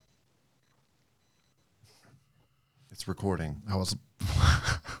It's recording. I was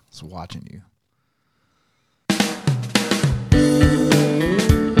watching you.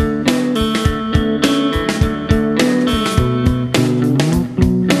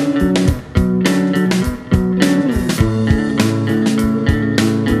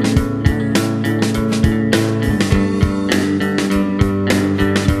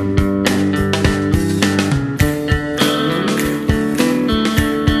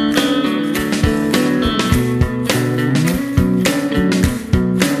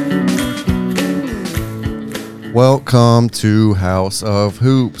 Welcome to House of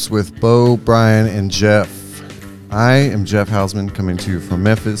Hoops with Bo, Brian, and Jeff. I am Jeff Hausman coming to you from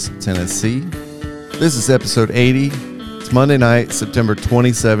Memphis, Tennessee. This is episode 80. It's Monday night, September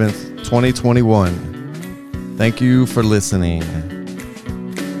 27th, 2021. Thank you for listening.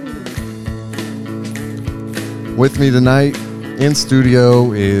 With me tonight in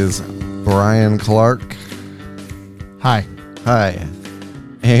studio is Brian Clark. Hi. Hi.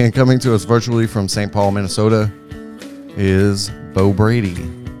 And coming to us virtually from St. Paul, Minnesota is Bo Brady.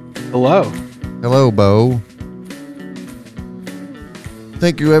 Hello. Hello, Bo.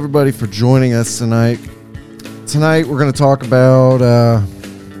 Thank you, everybody, for joining us tonight. Tonight, we're going to talk about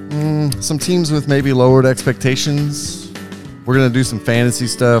some teams with maybe lowered expectations. We're going to do some fantasy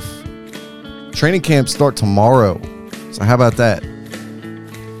stuff. Training camps start tomorrow, so how about that?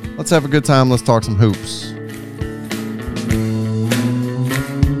 Let's have a good time. Let's talk some hoops.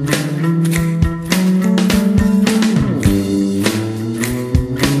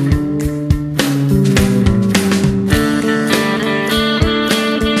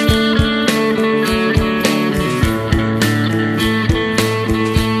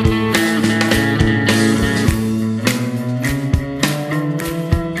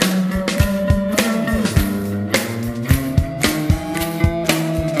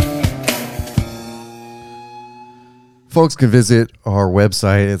 Folks can visit our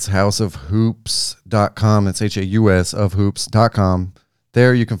website. It's houseofhoops.com. It's H-A-U-S of hoops.com.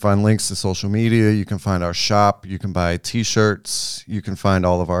 There you can find links to social media. You can find our shop. You can buy t-shirts. You can find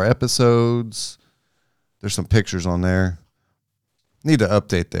all of our episodes. There's some pictures on there. Need to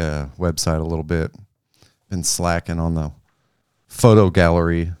update the website a little bit. Been slacking on the photo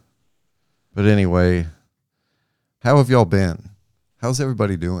gallery. But anyway, how have y'all been? How's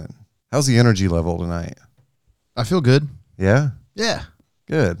everybody doing? How's the energy level tonight? I feel good. Yeah? Yeah.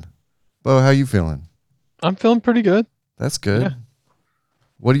 Good. Bo, how you feeling? I'm feeling pretty good. That's good. Yeah.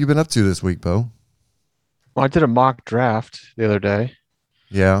 What have you been up to this week, Bo? Well, I did a mock draft the other day.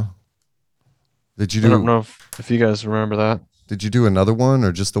 Yeah. Did you I don't do know if you guys remember that. Did you do another one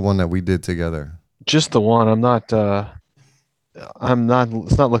or just the one that we did together? Just the one. I'm not it's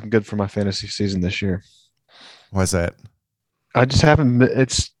not looking good for my fantasy season this year. Why's that? I just haven't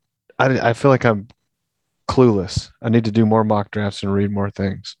I feel like I'm clueless. I need to do more mock drafts and read more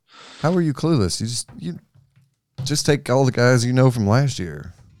things. How are you clueless? You just take all the guys you know from last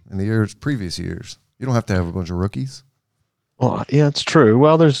year and the previous years. You don't have to have a bunch of rookies. Well, yeah, it's true.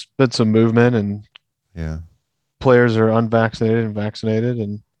 Well, there's been some movement and Yeah. players are unvaccinated and vaccinated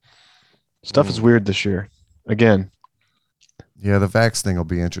and stuff is weird this year. Again. Yeah, the vax thing will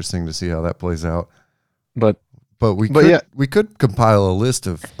be interesting to see how that plays out. But we could compile a list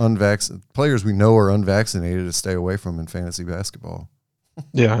of players we know are unvaccinated to stay away from in fantasy basketball.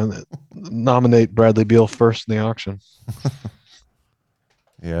 yeah, nominate Bradley Beal first in the auction.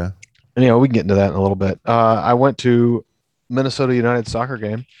 Yeah. Anyhow, we can get into that in a little bit. I went to Minnesota United soccer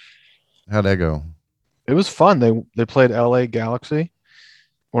game. How'd that go? It was fun. They played LA Galaxy,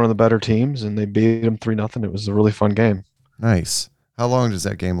 one of the better teams, and they beat them 3-0. It was a really fun game. Nice. How long does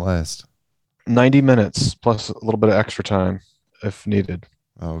that game last? 90 minutes plus a little bit of extra time if needed.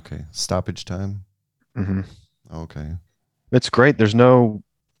 Oh, okay. Stoppage time? Mm-hmm. Okay. It's great. There's no,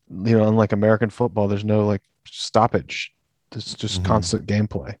 unlike American football, there's no like stoppage. It's just constant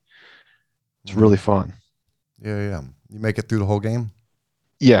gameplay. It's really fun. Yeah. You make it through the whole game?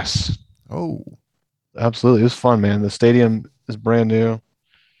 Yes. Oh. Absolutely. It was fun, man. The stadium is brand new.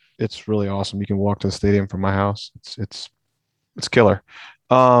 It's really awesome. You can walk to the stadium from my house. It's killer.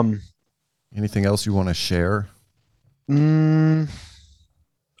 Anything else you want to share? I'm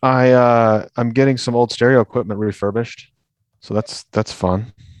getting some old stereo equipment refurbished. So that's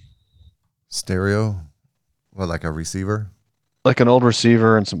fun. Stereo? What, like a receiver? Like an old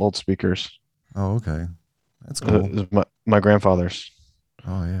receiver and some old speakers. Oh, okay. That's cool. It was my grandfather's.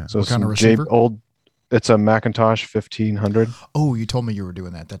 Oh, yeah. So what kind of receiver? It's a Macintosh 1500. Oh, you told me you were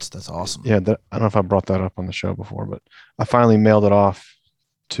doing that. That's awesome. Yeah, I don't know if I brought that up on the show before, but I finally mailed it off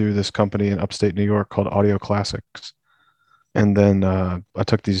to this company in upstate New York called Audio Classics. And then I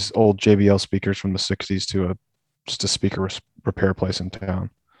took these old JBL speakers from the 60s to a just a speaker repair place in town.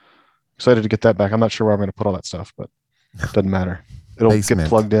 Excited to get that back. I'm not sure where I'm going to put all that stuff, but it doesn't matter. It'll Basement. get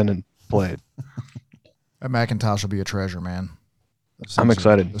plugged in and played. That Macintosh will be a treasure, man. I'm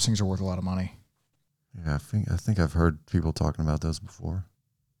excited. Those things are worth a lot of money. Yeah, I think I've heard people talking about those before.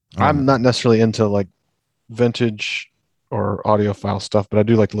 I don't I'm know. not necessarily into like vintage or audiophile stuff, but I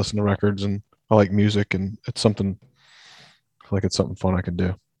do like to listen to records and I like music, and it's something. I feel like it's something fun I can do.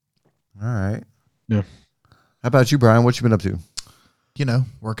 All right. Yeah. How about you, Brian? What you been up to? You know,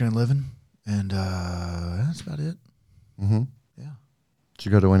 working and living, and that's about it. Mm-hmm. Yeah. Did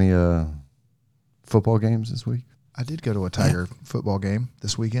you go to any football games this week? I did go to a Tiger football game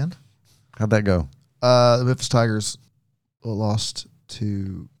this weekend. How'd that go? The Memphis Tigers lost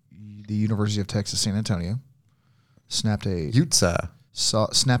to the University of Texas San Antonio. Snapped a Utah.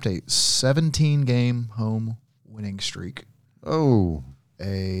 snapped a 17-game home winning streak. Oh,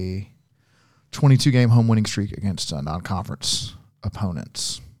 A 22-game home winning streak against non-conference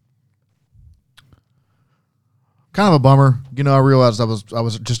opponents. Kind of a bummer. You know, I realized I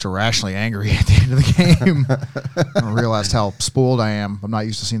was just irrationally angry at the end of the game. I realized how spoiled I am. I'm not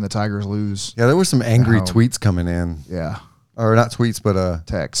used to seeing the Tigers lose. yeah. There were some angry home. tweets coming in, Yeah. or not tweets, but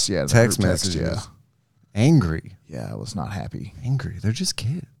Text. Yeah. the text group messages. Yeah. Angry, Yeah, I was not happy. angry. They're just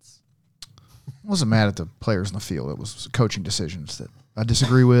kids. I wasn't mad at the players in the field. It was coaching decisions that I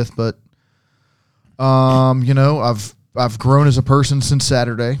disagree with, but you know, I've grown as a person since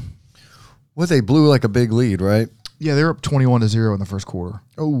Saturday. Well, they blew like a big lead, right? Yeah, they were up 21-0 in the first quarter.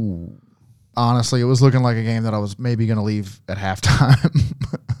 Oh, Honestly, it was looking like a game that I was maybe going to leave at halftime.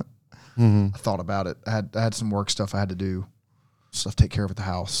 I thought about it. I had some work stuff I had to do, stuff to take care of at the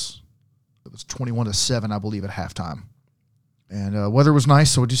house. It was 21-7, I believe, at halftime. And weather was nice,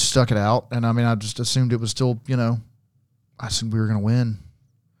 so we just stuck it out. And I mean, I just assumed it was still, you know, I assumed we were going to win.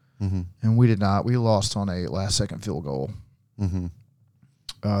 mm-hmm. And we did not. We lost on a last-second field goal Mm-hmm.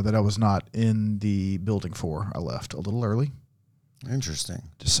 that I was not in the building for. I left a little early, Interesting.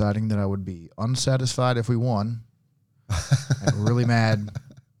 deciding that I would be unsatisfied if we won and really mad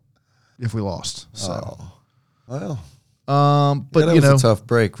if we lost. So, Well, but that you was know, a tough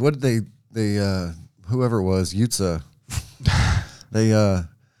break. What did they whoever it was, Utah, they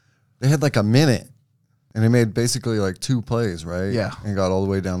had like a minute and they made basically like 2 plays, right? Yeah. And got all the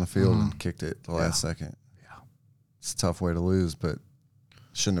way down the field and kicked it the last second. Yeah. It's a tough way to lose, but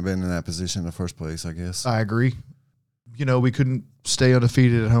shouldn't have been in that position in the first place, I guess. I agree. You know, we couldn't stay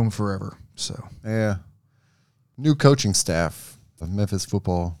undefeated at home forever. So, Yeah. New coaching staff of Memphis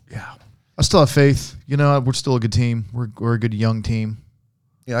football. yeah. I still have faith. You know, we're still a good team. We're a good young team.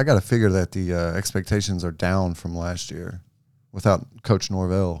 Yeah, I got to figure that the expectations are down from last year without Coach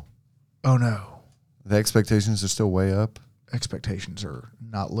Norvell. Oh, no. The expectations are still way up. Expectations are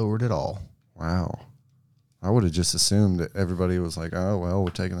not lowered at all. Wow. I would have just assumed that everybody was like, oh, well, we're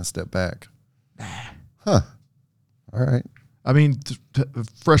taking a step back. Huh. All right. I mean,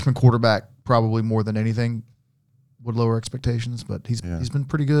 freshman quarterback probably more than anything would lower expectations, but he's been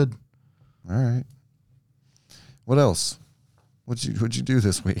pretty good. All right. What else? What'd you do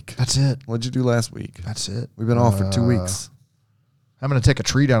this week? That's it. What'd you do last week? That's it. We've been off for 2 weeks. I'm going to take a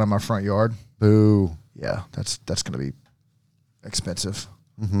tree down in my front yard. Boo. Yeah, that's going to be expensive.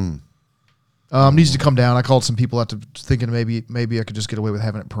 Mm-hmm. Needs to come down. I called some people after thinking maybe I could just get away with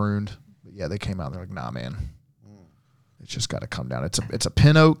having it pruned. But yeah, they came out. They're like, nah, man. It's just got to come down. It's a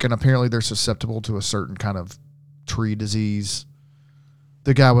pin oak, and apparently they're susceptible to a certain kind of tree disease.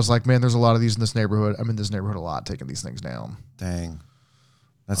 The guy was like, man, there's a lot of these in this neighborhood. I'm in this neighborhood a lot, taking these things down. Dang.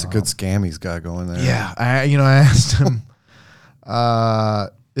 That's a good scam he's got going there. Yeah, I asked him,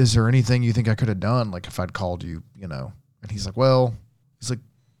 is there anything you think I could have done, like if I'd called you, you know? And he's like,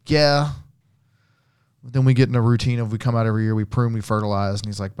 yeah. But then we get in a routine of we come out every year, we prune, we fertilize, and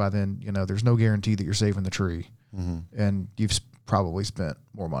he's like, by then, you know, there's no guarantee that you're saving the tree. Mm-hmm. And you've probably spent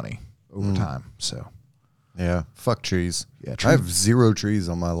more money over time. So, Yeah. Fuck trees. yeah, I have 0 trees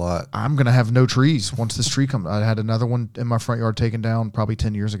on my lot. I'm going to have no trees once this tree comes. I had another one in my front yard taken down probably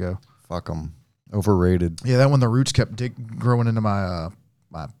 10 years ago. Fuck them. Overrated. Yeah, that one, the roots kept growing into my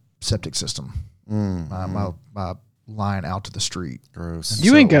my septic system, my line out to the street. Gross.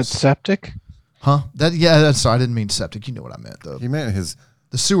 You ain't got septic. Huh? That's sorry, I didn't mean septic. You know what I meant, though. He meant his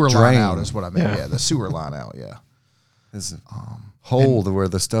The sewer Drain. line out is what I meant. Yeah. Yeah, the sewer line out, yeah. hole to where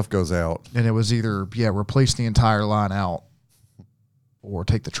the stuff goes out. And it was either, replace the entire line out or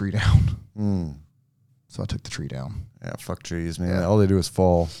take the tree down. Mm. So I took the tree down. Yeah, fuck trees, man. Yeah. All they do is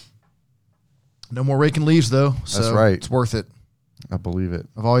fall. No more raking leaves, though. So That's right. It's worth it. I believe it.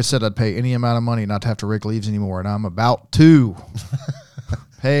 I've always said I'd pay any amount of money not to have to rake leaves anymore, and I'm about to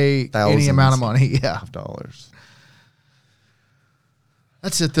pay any Thousands. amount of money. Yeah. $5.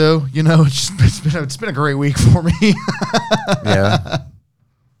 That's it, though. You know, it's been a great week for me. Yeah.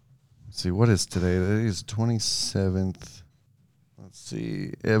 Let's see, what is today? Today is 27th. Let's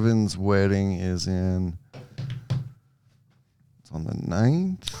see. Evan's wedding is on the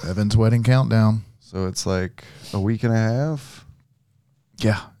 9th. Evan's wedding countdown. So it's like a week and a half.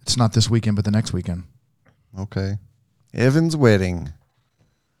 Yeah, it's not this weekend, but the next weekend. Okay. Evan's wedding.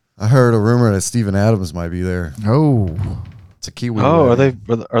 I heard a rumor that Steven Adams might be there. Oh, It's a Kiwi. Oh, wedding.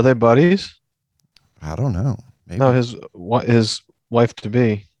 are they buddies? I don't know. Maybe. No, his wife to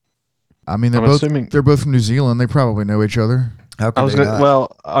be. I mean, I'm assuming- they're both from New Zealand. They probably know each other. How I could was they gonna, not?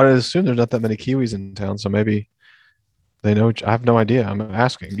 well, I assume there's not that many Kiwis in town, so maybe they know. I have no idea. I'm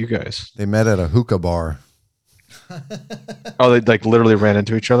asking you guys. They met at a hookah bar. Oh, they like literally ran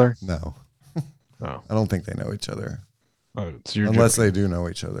into each other. No, Oh, I don't think they know each other. so you're Unless joking. they do know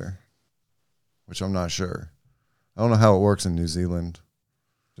each other, which I'm not sure. I don't know how it works in New Zealand.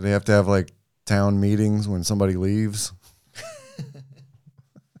 Do they have to have like town meetings when somebody leaves?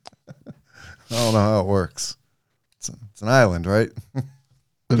 I don't know how it works. It's an island, right?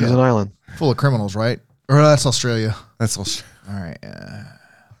 It is an island. Full of criminals, right? Or that's Australia. That's all. All right. I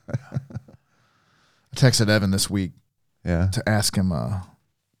texted Evan this week Yeah. to ask him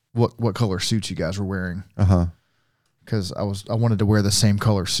what color suits you guys were wearing, Uh-huh. because I wanted to wear the same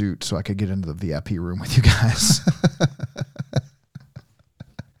color suit so I could get into the VIP room with you guys.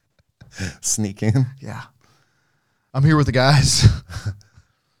 Sneak in. Yeah. I'm here with the guys.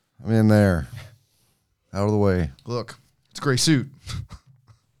 I'm in there. Out of the way. Look, it's a gray suit.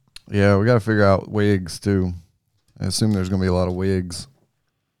 Yeah, we got to figure out wigs too. I assume there's going to be a lot of wigs.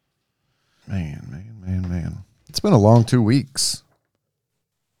 Man. It's been a long 2 weeks.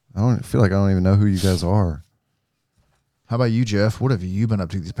 I feel like I don't even know who you guys are. How about you, Jeff? What have you been up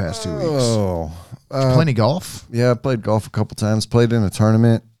to these past 2 weeks? Oh. Did you play any golf? Yeah, I played golf a couple times. Played in a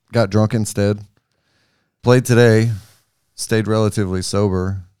tournament. Got drunk instead. Played today. Stayed relatively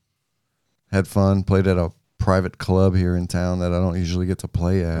sober. Had fun. Played at a private club here in town that I don't usually get to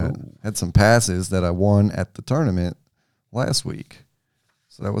play at. Ooh. Had some passes that I won at the tournament last week.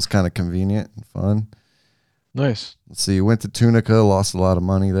 So that was kind of convenient and fun. Nice. Let's see. Went to Tunica. Lost a lot of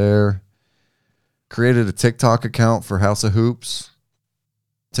money there. Created a TikTok account for House of Hoops.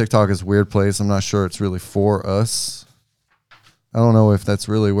 TikTok is a weird place. I'm not sure it's really for us. I don't know if that's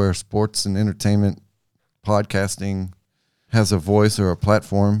really where sports and entertainment podcasting has a voice or a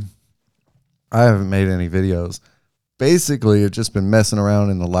platform. I haven't made any videos. Basically, I've just been messing around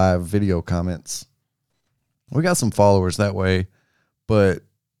in the live video comments. We got some followers that way, but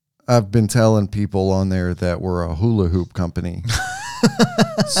I've been telling people on there that we're a hula hoop company.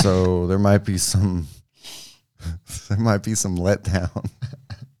 So there might be some letdown.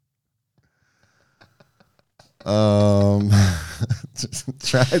 Just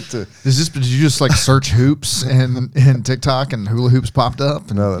tried to. Did you just like search hoops in TikTok and hula hoops popped up?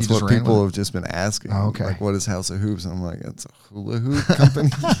 And No, that's you just what ran people with have just been asking. Oh, okay. Like, what is House of Hoops? And I'm like, it's a hula hoop company.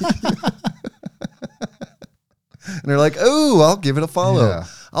 And they're like, oh, I'll give it a follow. Yeah.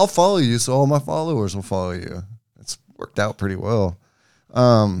 I'll follow you, so all my followers will follow you. It's worked out pretty well.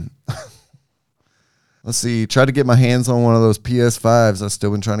 Let's see. Tried to get my hands on one of those PS5s. I've still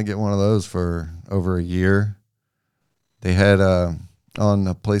been trying to get one of those for over a year. They had on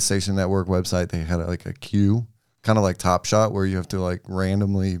the PlayStation Network website, they had like a queue, kind of like Top Shot, where you have to like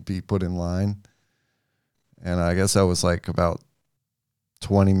randomly be put in line. And I guess I was like about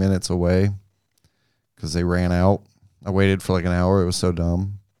 20 minutes away because they ran out. I waited for like an hour. It was so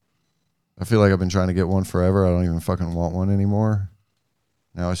dumb. I feel like I've been trying to get one forever. I don't even fucking want one anymore.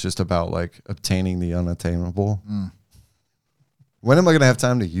 Now it's just about like obtaining the unattainable. Mm. When am I going to have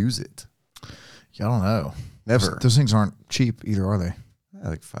time to use it? Yeah, I don't know. Never. Those things aren't cheap either, are they?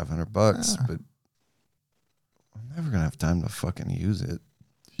 Like $500, Yeah. but I'm never going to have time to fucking use it.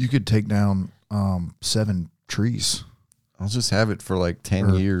 You could take down 7 trees. I'll just have it for like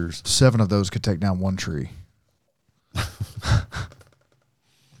 10 Or- years. 7 of those could take down 1 tree.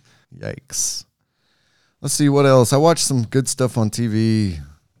 Yikes. Let's see what else. I watched some good stuff on TV.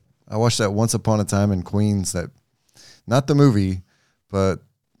 I watched that Once Upon a Time in Queens, that not the movie, but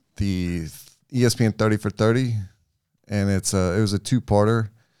the ESPN 30 for 30, and it was a 2-parter.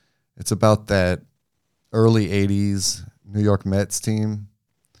 It's about that early 80s New York Mets team.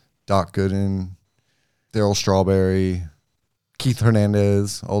 Doc Gooden, Darryl Strawberry, Keith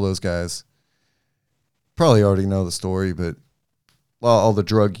Hernandez, all those guys. Probably already know the story, but all the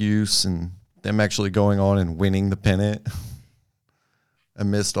drug use and them actually going on and winning the pennant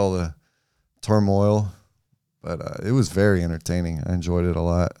amidst all the turmoil. But it was very entertaining. I enjoyed it a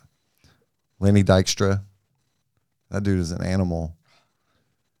lot. Lenny Dykstra, that dude is an animal.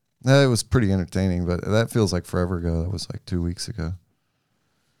 It was pretty entertaining, but that feels like forever ago. That was like 2 weeks ago.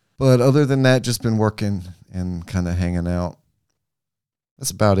 But other than that, just been working and kind of hanging out.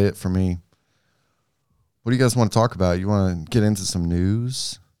 That's about it for me. What do you guys want to talk about? You want to get into some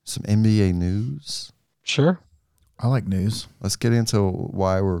news? Some NBA news? Sure. I like news. Let's get into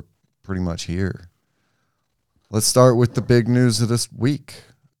why we're pretty much here. Let's start with the big news of this week.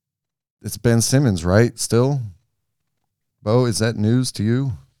 It's Ben Simmons, right? Still? Bo, is that news to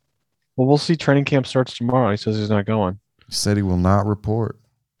you? Well, we'll see. Training camp starts tomorrow. He says he's not going. He said he will not report.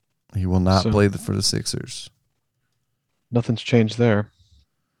 He will not play for the Sixers. Nothing's changed there.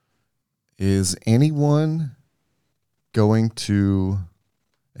 Is anyone going to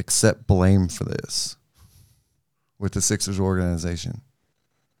accept blame for this with the Sixers organization?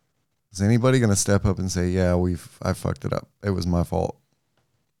 Is anybody going to step up and say, yeah, I fucked it up. It was my fault.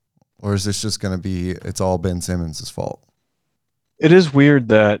 Or is this just going to be, it's all Ben Simmons' fault? It is weird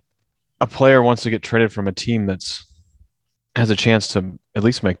that a player wants to get traded from a team that's has a chance to at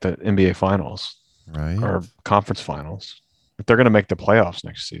least make the NBA finals, right? Or conference finals. If they're going to make the playoffs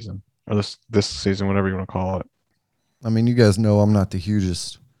next season or this season, whatever you want to call it. I mean, you guys know I'm not the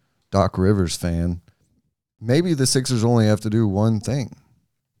hugest Doc Rivers fan. Maybe the Sixers only have to do one thing.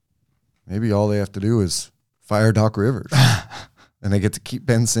 Maybe all they have to do is fire Doc Rivers and they get to keep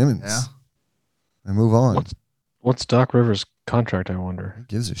Ben Simmons and move on. What's Doc Rivers' contract, I wonder? Who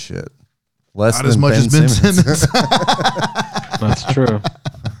gives a shit? Less Not than as much as Ben Simmons. That's true.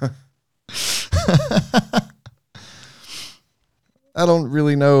 I don't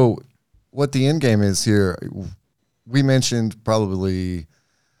really know what the end game is here. We mentioned probably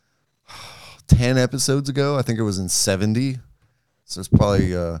 10 episodes ago. I think it was in 70. So it's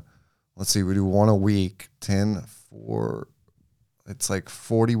probably, let's see, we do one a week, 10, 4. It's like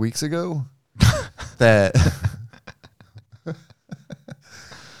 40 weeks ago that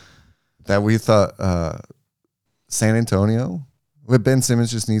that we thought San Antonio, with Ben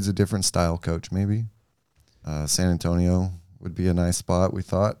Simmons just needs a different style coach, maybe. San Antonio would be a nice spot, we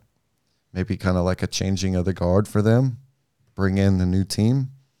thought. Maybe kind of like a changing of the guard for them. Bring in the new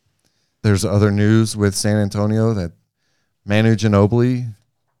team. There's other news with San Antonio that Manu Ginobili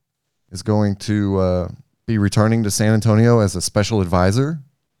is going to be returning to San Antonio as a special advisor.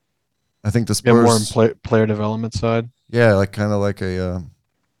 I think the Spurs... more on player development side? Yeah, like kind of like a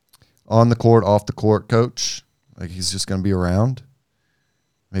on the court, off the court coach. Like he's just going to be around.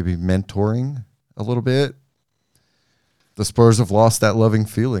 Maybe mentoring a little bit. The Spurs have lost that loving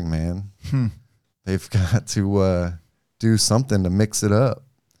feeling, man. They've got to do something to mix it up.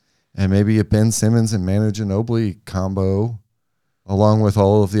 And maybe a Ben Simmons and Manu Ginobili combo, along with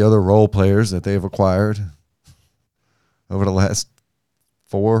all of the other role players that they've acquired over the last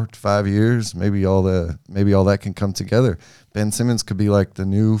 4 to 5 years, maybe all that can come together. Ben Simmons could be like the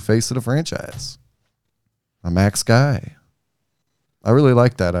new face of the franchise, a max guy. I really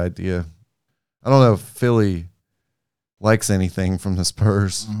like that idea. I don't know if Philly likes anything from the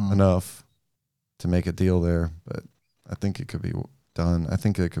Spurs enough to make a deal there, but I think it could be done. I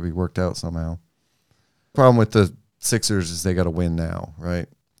think it could be worked out somehow. Problem with the Sixers is they got to win now, right?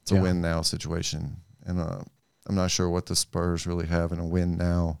 It's a win now situation. And I'm not sure what the Spurs really have in a win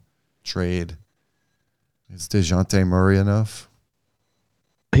now trade. Is DeJounte Murray enough?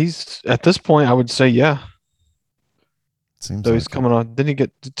 He's at this point, I would say, yeah. Seems so he's coming on. Didn't he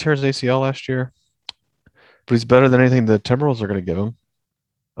tear his ACL last year? But he's better than anything the Timberwolves are going to give him,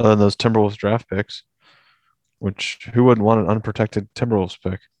 other than those Timberwolves draft picks. Which who wouldn't want an unprotected Timberwolves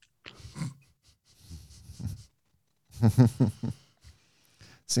pick?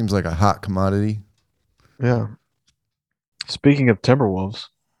 Seems like a hot commodity. Yeah. Speaking of Timberwolves,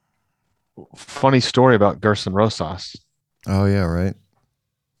 funny story about Gerson Rosas. Oh yeah, right.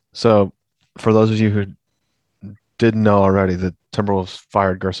 So, for those of you who didn't know already, the Timberwolves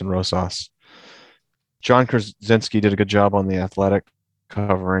fired Gerson Rosas. John Krasinski did a good job on The Athletic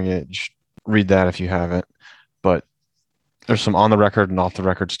covering it. You should read that if you haven't. But there's some on the record and off the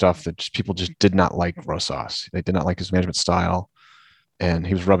record stuff that people just did not like Rosas. They did not like his management style, and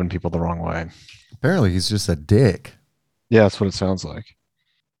he was rubbing people the wrong way. Apparently, he's just a dick. Yeah, that's what it sounds like.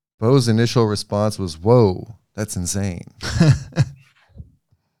 Bo's initial response was, "Whoa, that's insane."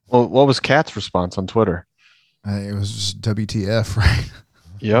 Well, what was Kat's response on Twitter? It was just WTF, right?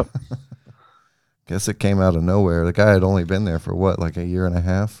 Yep. Guess it came out of nowhere. The guy had only been there for what, like a year and a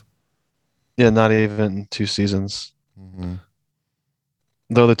half? Yeah, not even 2 seasons. Mm-hmm.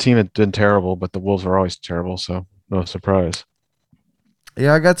 Though the team had been terrible, but the Wolves are always terrible, so no surprise.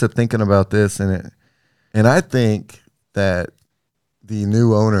 Yeah, I got to thinking about this, and I think that the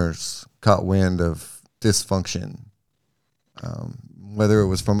new owners caught wind of dysfunction. whether it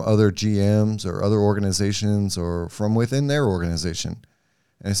was from other GMs or other organizations or from within their organization.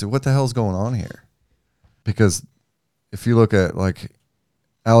 And I said, what the hell's going on here? Because if you look at like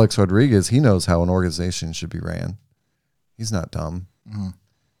Alex Rodriguez, he knows how an organization should be ran. He's not dumb. Mm-hmm.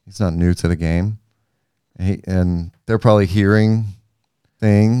 He's not new to the game. And they're probably hearing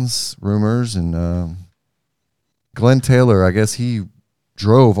things, rumors, and Glenn Taylor, I guess he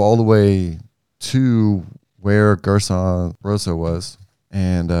drove all the way to where Gerson Rosa was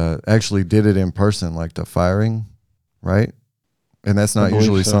and actually did it in person, like the firing, right? And that's not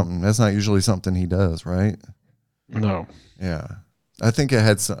usually something. That's not usually something he does, right? No. Yeah, I think it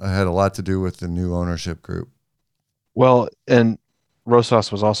had a lot to do with the new ownership group. Well, and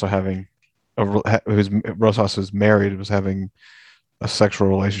Rosas was also having Rosas was married, was having a sexual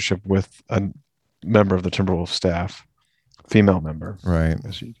relationship with a member of the Timberwolves staff, female member, Right.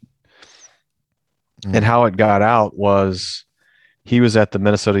 And how it got out was he was at the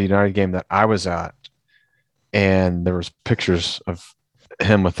Minnesota United game that I was at, and there was pictures of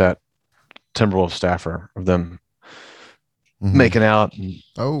him with that Timberwolves staffer, of them making out.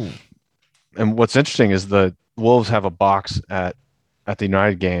 And what's interesting is the Wolves have a box at the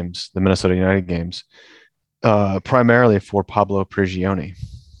United games, the Minnesota United games, primarily for Pablo Prigioni,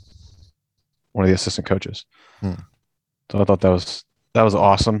 one of the assistant coaches. So I thought that was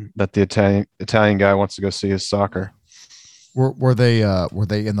awesome that the Italian guy wants to go see his soccer. Were they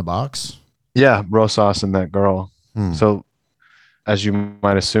in the box? Yeah, Rosas and that girl. So as you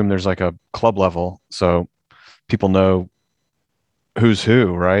might assume, there's like a club level, so people know who's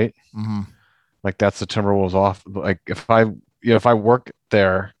who, right? Mm-hmm. Like that's the Timberwolves off. Like if I work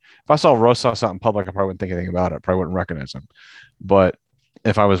there, if I saw Rosas out in public, I probably wouldn't think anything about it. I probably wouldn't recognize him. But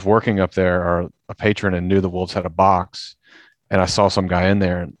if I was working up there or a patron and knew the Wolves had a box, and I saw some guy in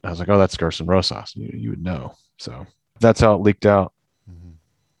there, and I was like, "Oh, that's Gerson Rosas." You would know. So that's how it leaked out.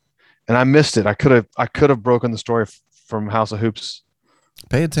 And I missed it. I could have broken the story from House of Hoops.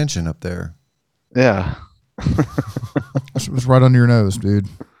 Pay attention up there. Yeah. It was right under your nose, dude.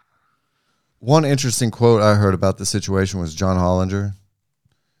 One interesting quote I heard about the situation was John Hollinger.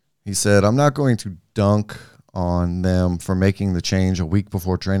 He said, "I'm not going to dunk on them for making the change a week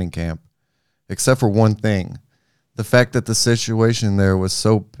before training camp, except for one thing. The fact that the situation there was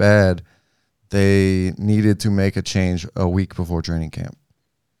so bad, they needed to make a change a week before training camp."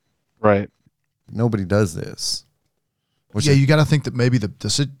 Right. Nobody does this. You got to think that maybe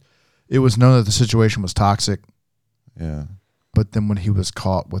it was known that the situation was toxic. Yeah. But then when he was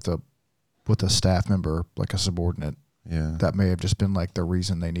caught with a staff member, like a subordinate, that may have just been like the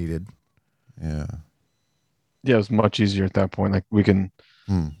reason they needed. Yeah. Yeah, it was much easier at that point. Like we can.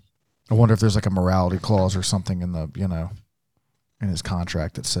 I wonder if there's like a morality clause or something in in his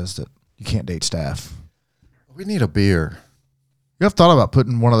contract that says that you can't date staff. We need a beer. You have thought about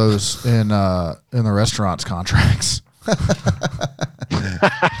putting one of those in the restaurant's contracts.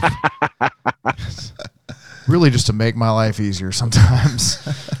 Really just to make my life easier sometimes.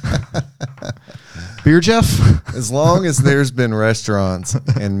 Beer, Jeff? As long as there's been restaurants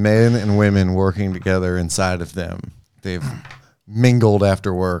and men and women working together inside of them, they've mingled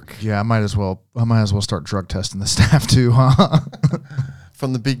after work. Yeah, I might as well start drug testing the staff too, huh?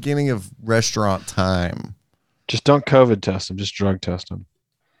 From the beginning of restaurant time. Just don't COVID test them, just drug test them.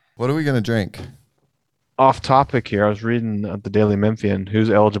 What are we going to drink? Off topic here, I was reading at the Daily Memphian who's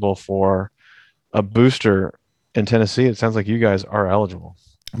eligible for a booster in Tennessee. It sounds like you guys are eligible.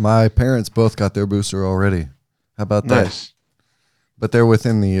 My parents both got their booster already. How about Nice. that? But they're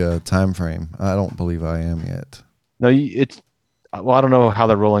within the time frame. I don't believe I am yet. No, I don't know how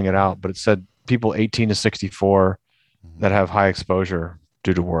they're rolling it out, but it said people 18 to 64 that have high exposure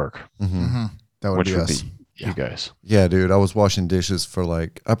due to work, That would which be would us. be you guys. Yeah, dude. I was washing dishes for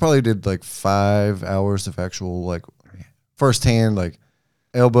I probably did 5 hours of actual firsthand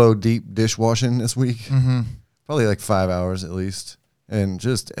elbow deep dishwashing this week. Mm-hmm. Probably 5 hours at least. And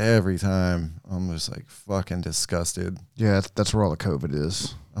just every time I'm just fucking disgusted. Yeah, that's where all the COVID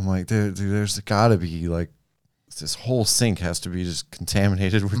is. I'm like, dude, there's got to be this whole sink has to be just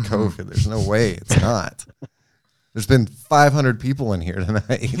contaminated with COVID. There's no way it's not. There's been 500 people in here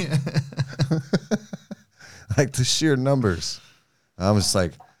tonight. The sheer numbers. I'm just I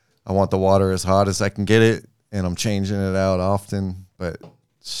want the water as hot as I can get it, and I'm changing it out often. But,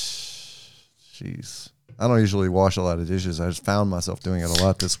 jeez. I don't usually wash a lot of dishes. I just found myself doing it a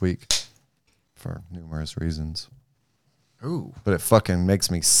lot this week for numerous reasons. Ooh. But it fucking makes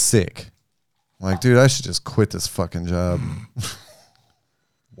me sick. I'm dude, I should just quit this fucking job.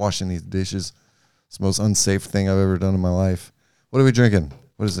 Washing these dishes. It's the most unsafe thing I've ever done in my life. What are we drinking?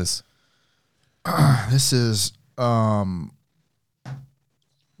 What is this? This is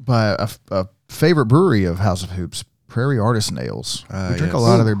by a favorite brewery of House of Hoops, Prairie Artisan Ales. We drink a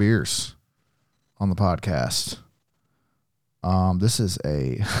lot of their beers on the podcast. This is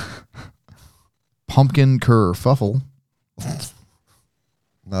a pumpkin kerfuffle.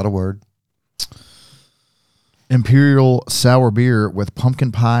 Not a word. Imperial sour beer with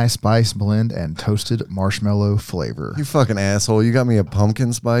pumpkin pie spice blend and toasted marshmallow flavor. You fucking asshole. You got me a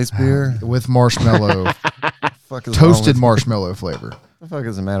pumpkin spice beer? With marshmallow. Fuck is Toasted marshmallow flavor. What the fuck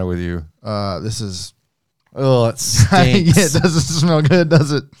is the matter with you? This is... Oh, it stinks. Yeah, it doesn't smell good,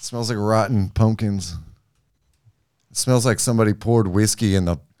 does it? It smells like rotten pumpkins. It smells like somebody poured whiskey in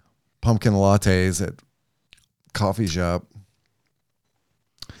the pumpkin lattes at coffee shop.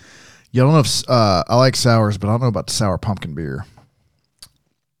 Yeah, I don't know if I like sours, but I don't know about the sour pumpkin beer.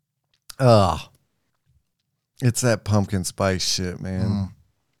 Ugh. It's that pumpkin spice shit, man.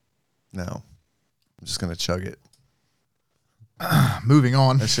 No. I'm just going to chug it. Moving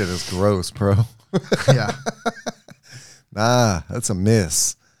on. That shit is gross, bro. Yeah. Nah, that's a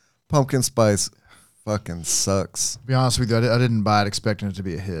miss. Pumpkin spice fucking sucks. To be honest with you, I didn't buy it expecting it to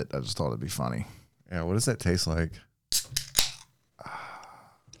be a hit. I just thought it'd be funny. Yeah, what does that taste like?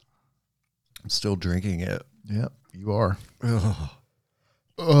 I'm still drinking it. Yep, you are. Ugh.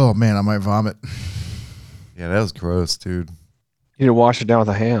 Oh, man, I might vomit. Yeah, that was gross, dude. You need to wash it down with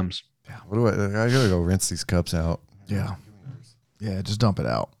the hams. What do I gotta go rinse these cups out. Yeah. Yeah, just dump it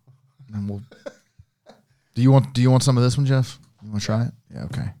out. And we'll... Do you want some of this one, Jeff? You want to try it? Yeah,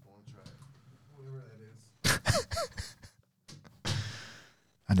 okay.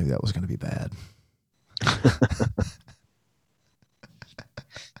 I knew that was going to be bad.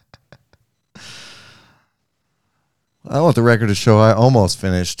 I want the record to show I almost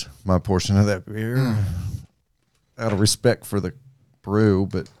finished my portion of that beer. Out of respect for the brew,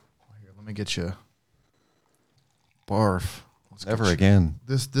 but Here, let me get you. barf. Never get you- again.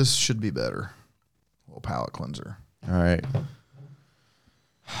 This should be better. A little palate cleanser. All right.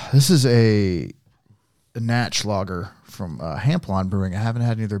 This is a Natch lager from Hampline Brewing. I haven't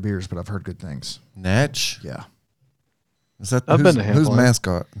had any of their beers, but I've heard good things. Natch? Yeah. Is that I've who's, been to whose Hampline.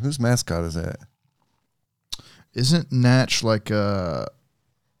 mascot? Whose mascot is that? Isn't Natch like isn't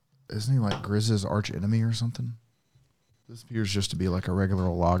he like Grizz's arch enemy or something? This appears just to be like a regular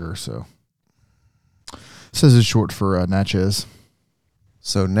old lager, so it says it's short for Natchez.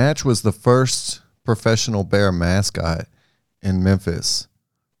 So Natch was the first professional bear mascot in Memphis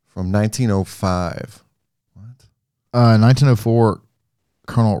from 1905. What? In 1904,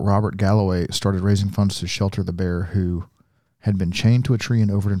 Colonel Robert Galloway started raising funds to shelter the bear who had been chained to a tree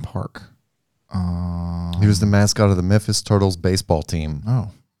in Overton Park. He was the mascot of the Memphis Turtles baseball team,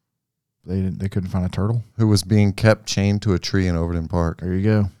 Oh, they couldn't find a turtle. who was being kept chained to a tree in Overton Park. There you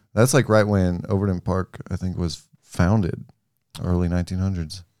go. That's like right when Overton Park, I think, was founded, early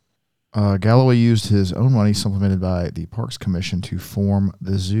 1900s. Galloway used his own money, supplemented by the Parks Commission, to form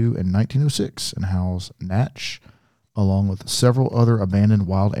the zoo in 1906 and house Natch, along with several other abandoned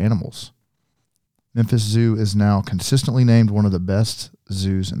wild animals. Memphis Zoo is now consistently named one of the best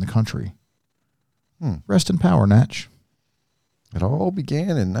zoos in the country. Rest in power, Natch. It all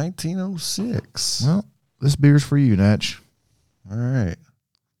began in 1906. Well, this beer's for you, Natch. All right.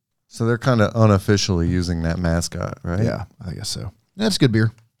 So they're kind of unofficially using that mascot, right? Yeah, I guess so. That's good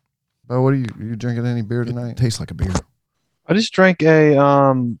beer. But what are you drinking any beer tonight? It tastes like a beer. I just drank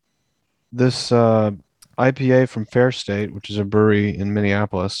a this IPA from Fair State, which is a brewery in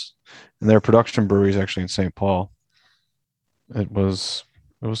Minneapolis, and their production brewery is actually in St. Paul. It was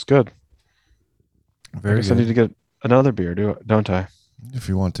good. Very I guess good. I need to get another beer, don't I? If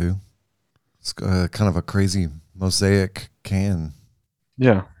you want to. It's kind of a crazy mosaic can.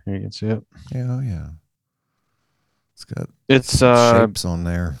 Yeah, here you can see it. Yeah, oh yeah. It's got It's shapes on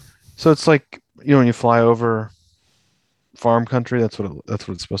there. so it's like, you know, when you fly over farm country, that's what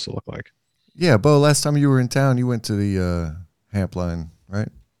it's supposed to look like. Yeah, Bo, last time you were in town, you went to the Hampline, right?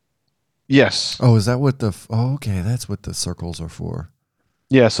 Yes. Oh, is that what oh, okay, that's what the circles are for.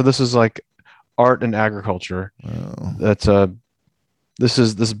 Yeah, so this is like art and agriculture. Oh. That's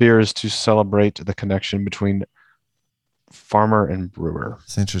this beer is to celebrate the connection between farmer and brewer.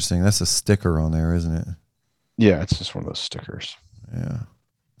 It's interesting. That's a sticker on there, isn't it? Yeah, it's just one of those stickers. Yeah.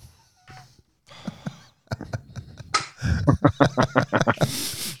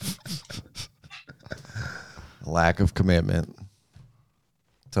 Lack of commitment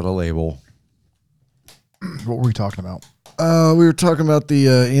to the label. What were we talking about? We were talking about the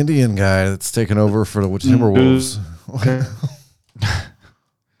Indian guy that's taken over for the Timberwolves.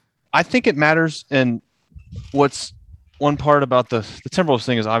 I think it matters, and what's one part about the Timberwolves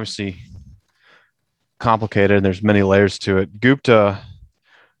thing is obviously complicated, and there's many layers to it. Gupta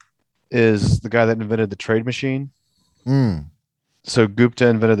is the guy that invented the trade machine. Mm. So Gupta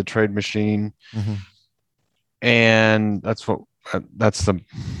invented the trade machine, Hmm. and that's the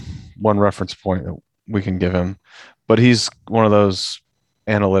one reference point that we can give him. But he's one of those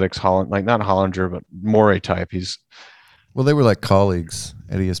analytics like not Hollinger, but Morey type. He's Well, they were like colleagues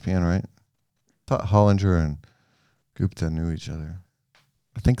at ESPN, right? Thought Hollinger and Gupta knew each other.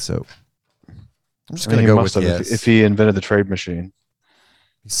 I think so. I'm just gonna he go must with have yes. if he invented the trade machine.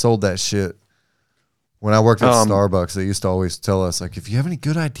 He sold that shit. When I worked at Um, Starbucks, they used to always tell us, like, if you have any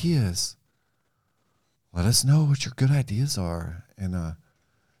good ideas, let us know what your good ideas are. And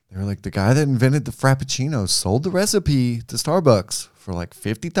they were like, the guy that invented the Frappuccino sold the recipe to Starbucks for like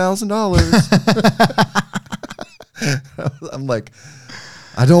 $50,000. I'm like,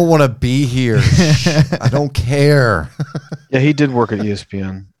 I don't want to be here. I don't care. Yeah, he did work at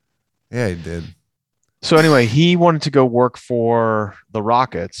ESPN. Yeah, he did. So anyway, he wanted to go work for the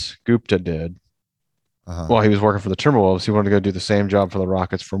Rockets. Gupta did. While he was working for the Timberwolves, he wanted to go do the same job for the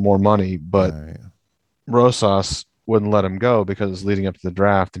Rockets for more money, but Right. Rosas wouldn't let him go because it was leading up to the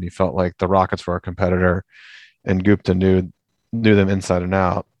draft, and he felt like the Rockets were a competitor, and Gupta knew them inside and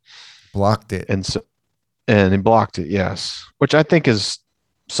out, Blocked it. and he blocked it. Yes, which I think is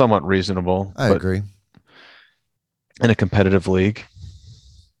somewhat reasonable. I agree. In a competitive league,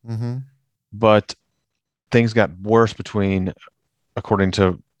 Mm-hmm. but things got worse between, according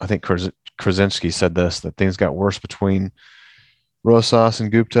to I think Krasinski said this, that things got worse between Rosas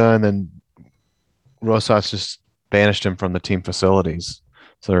and Gupta, and then Rosas just banished him from the team facilities.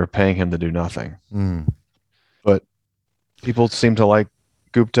 So they're paying him to do nothing. Mm. But people seem to like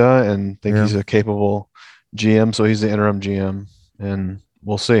Gupta and think he's a capable GM. So he's the interim GM, and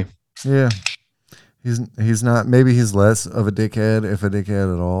we'll see. Yeah. He's not, maybe he's less of a dickhead, if a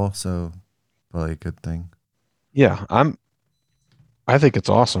dickhead at all. So probably a good thing. Yeah, I think it's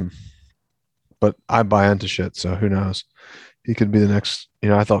awesome. But I buy into shit, so who knows? He could be the next.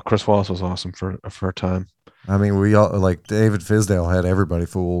 I thought Chris Wallace was awesome for a time. I mean, we all like David Fizdale had everybody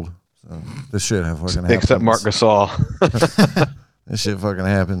fooled. So this shit fucking happens. Except Mark Gasol. This shit fucking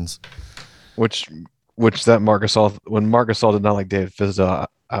happens. Which that Marc Gasol, when Marc Gasol did not like David Fizdale,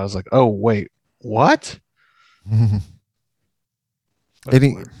 I was like, oh wait, what?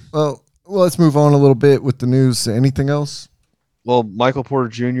 Well, let's move on a little bit with the news. Anything else? Well, Michael Porter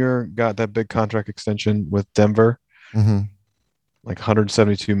Jr. got that big contract extension with Denver, like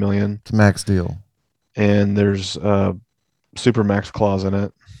 $172 million. It's a max deal, and there's a super max clause in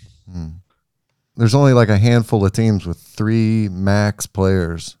it. There's only like a handful of teams with 3 max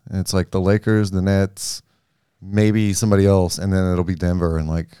players, and it's like the Lakers, the Nets, maybe somebody else, and then it'll be Denver in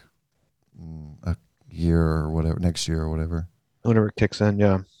like a year or whatever, next year or whatever. Whenever it kicks in,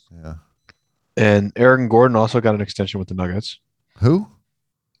 yeah. Yeah. And Aaron Gordon also got an extension with the Nuggets. Who?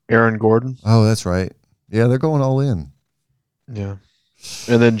 Aaron Gordon. Oh, that's right. Yeah, they're going all in. Yeah.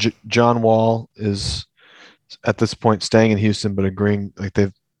 And then John Wall is at this point staying in Houston, but agreeing like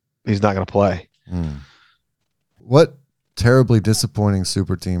he's not going to play. What terribly disappointing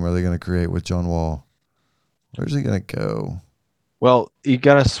super team are they going to create with John Wall? Where's he going to go? Well, you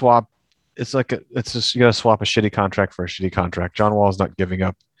got to swap. It's you got to swap a shitty contract for a shitty contract. John Wall is not giving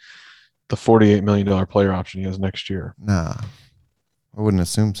up the $48 million player option he has next year. Nah, I wouldn't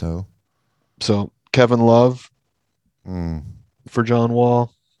assume so. So Kevin Love for John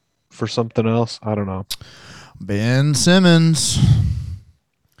Wall for something else. I don't know. Ben Simmons.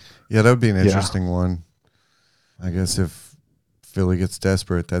 Yeah, that would be an interesting one. I guess if Philly gets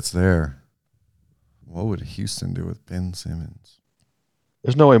desperate, that's there. What would Houston do with Ben Simmons?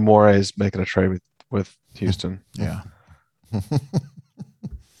 There's no way Morey is making a trade with Houston. Yeah. They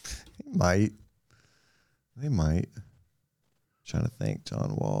might. Trying to think.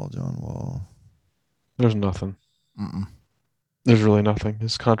 John Wall. There's nothing. There's really nothing.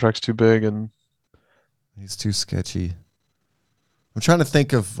 His contract's too big, and he's too sketchy. I'm trying to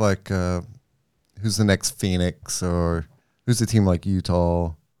think of like who's the next Phoenix, or who's the team like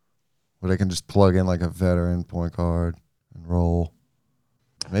Utah where they can just plug in like a veteran point guard and roll.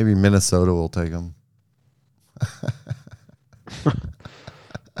 Maybe Minnesota will take him.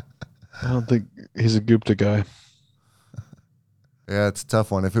 I don't think he's a Gupta guy. Yeah, it's a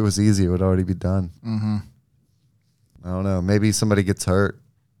tough one. If it was easy, it would already be done. I don't know. Maybe somebody gets hurt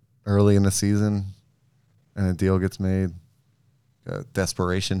early in the season and a deal gets made. A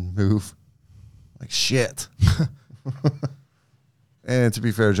desperation move. Like, shit. And to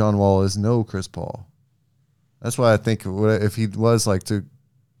be fair, John Wall is no Chris Paul. That's why I think if he was like to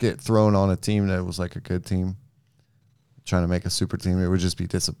get thrown on a team that was like a good team, trying to make a super team, it would just be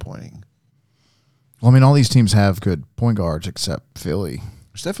disappointing. Well, I mean, all these teams have good point guards except Philly.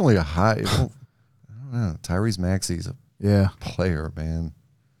 There's definitely a high. I don't know. Tyrese Maxey's a Yeah. player, man.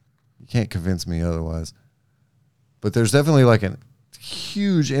 You can't convince me otherwise. But there's definitely like a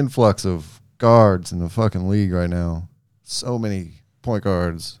huge influx of guards in the fucking league right now. So many point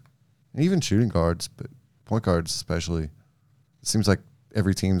guards, and even shooting guards, but point guards especially. It seems like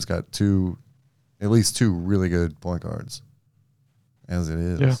every team's got at least two really good point guards, as it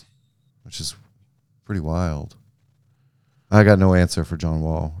is, Yeah. which is pretty wild. I got no answer for John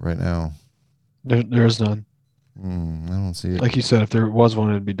Wall right now. There is none. I don't see it. Like you said, if there was one,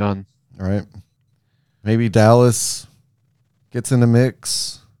 it'd be done. All right. Maybe Dallas gets in the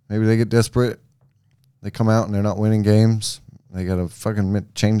mix. Maybe they get desperate. They come out and they're not winning games. They got to fucking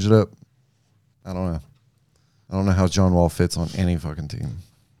change it up. I don't know. I don't know how John Wall fits on any fucking team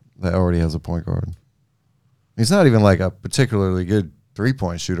that already has a point guard. He's not even like a particularly good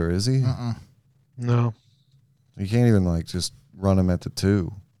 3-point shooter, is he? No. You can't even like just run him at the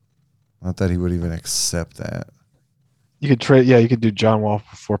 2. Not that he would even accept that. You could trade. Yeah, you could do John Wall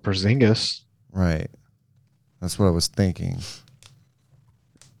for Porzingis, Right. That's what I was thinking.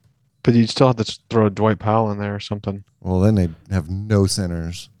 but you'd still have to throw Dwight Powell in there or something. Well, then they'd have no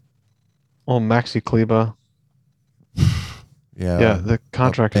centers. Well, Maxi Kleba. Yeah. Yeah, the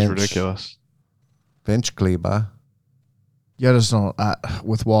contract is bench. ridiculous. Bench Kleba. Yeah, I just don't.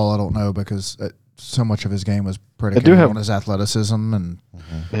 With Wall, I don't know because so much of his game was do predicated have- on his athleticism, and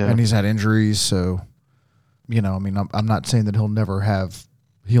Yeah. and he's had injuries. So, I mean, I'm not saying that he'll never have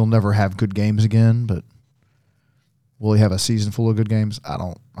good games again, but will he have a season full of good games?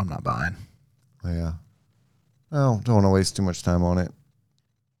 I'm not buying. Yeah. Well, don't want to waste too much time on it.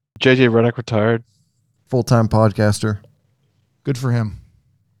 JJ Redick retired. Full-time podcaster. Good for him.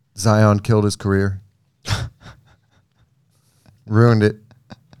 Zion killed his career. Ruined it.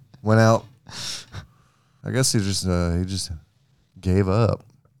 Went out. I guess he just gave up.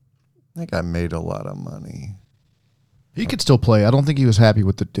 That guy made a lot of money. He could still play. I don't think he was happy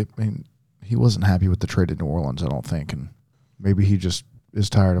with he wasn't happy with the trade to New Orleans, I don't think, and maybe he just is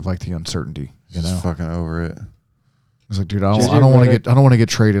tired of like the uncertainty. You Just know, fucking over it. he's like, dude, JJ I don't want Redick- to get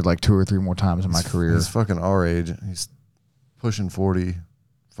traded like 2 or 3 more times in my career. He's fucking our age. He's pushing 40.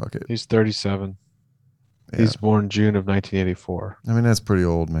 Fuck it. He's 37. Yeah. He's born June of 1984. I mean, that's pretty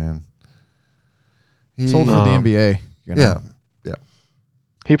old, man. Sold for the NBA. You know? Yeah.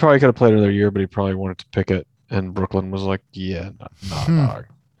 He probably could have played another year, but he probably wanted to pick it. And Brooklyn was like, yeah, nah, dog.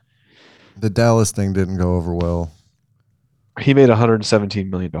 The Dallas thing didn't go over well. He made $117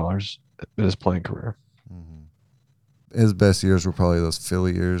 million in his playing career. His best years were probably those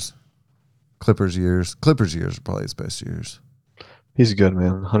Philly years. Clippers years. Clippers years are probably his best years. He's good,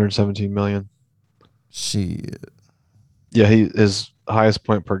 man. 117 million. Shit. Yeah, his highest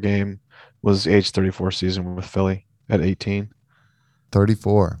point per game was age 34 season with Philly at 18.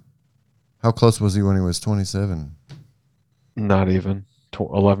 34. How close was he when he was 27? Not even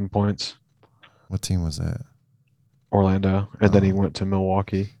 11 points. What team was that? Orlando, and then he went to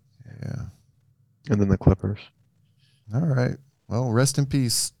Milwaukee, Yeah. and then the Clippers. All right. Well, rest in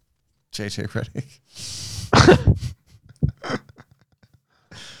peace, JJ Redick.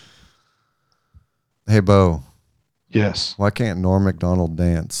 Hey, Bo, Yes. why can't Norm MacDonald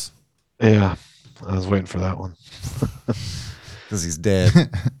dance? Yeah. I was waiting for that one. Because he's dead.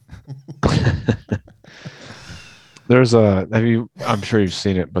 There's I'm sure you've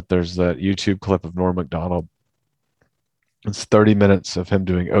seen it, but there's that YouTube clip of Norm MacDonald. It's 30 minutes of him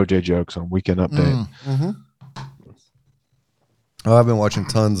doing OJ jokes on Weekend Update. Mm-hmm. Oh, I've been watching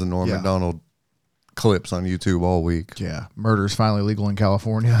tons of Norm Yeah. MacDonald clips on YouTube all week. Yeah, murder is finally legal in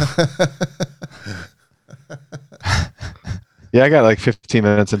California. Yeah, I got like 15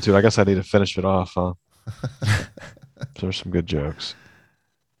 minutes into it. I guess I need to finish it off, huh? There's some good jokes.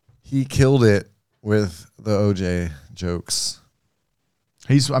 He killed it with the OJ jokes.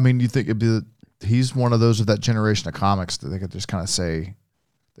 You think he's one of those of that generation of comics that they could just kind of say,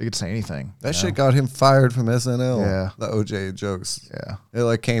 they could say anything. That you shit know? got him fired from SNL. Yeah. The OJ jokes. Yeah. It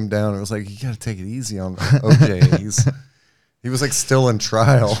like came down. It was like, you got to take it easy on OJ. He was like still in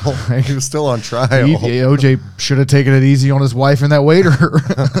trial. He was still on trial. OJ should have taken it easy on his wife and that waiter.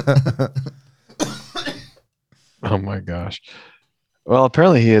 Oh my gosh. Well,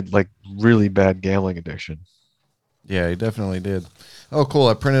 apparently he had like really bad gambling addiction. Yeah, he definitely did. Oh, cool.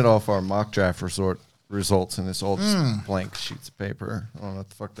 I printed off our mock draft results, and it's all just blank sheets of paper. I don't know what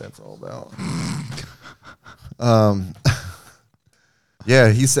the fuck that's all about.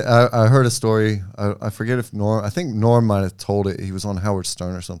 Yeah, he said, I heard a story. I forget if Norm, I think Norm might have told it. He was on Howard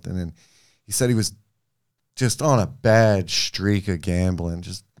Stern or something, and he said he was just on a bad streak of gambling,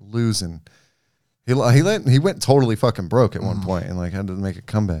 just losing He went totally fucking broke at one point and like had to make a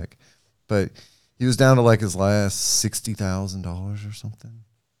comeback, but he was down to like his last $60,000 or something,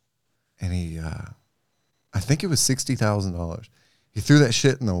 and he I think it was $60,000. He threw that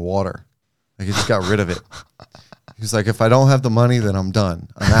shit in the water, like he just got rid of it. He was like, if I don't have the money, then I'm done.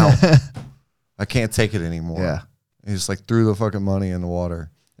 I'm out. I can't take it anymore. Yeah. He just like threw the fucking money in the water.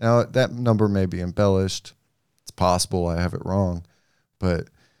 Now that number may be embellished. It's possible I have it wrong, but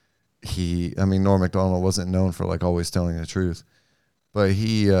Norm Macdonald wasn't known for like always telling the truth, but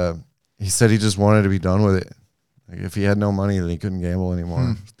he said he just wanted to be done with it. Like if he had no money, then he couldn't gamble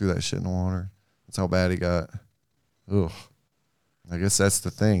anymore. Threw that shit in the water. That's how bad he got. Ugh. I guess that's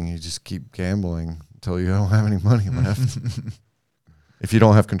the thing. You just keep gambling until you don't have any money left. If you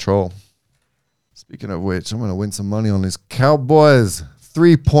don't have control. Speaking of which, I'm going to win some money on these Cowboys.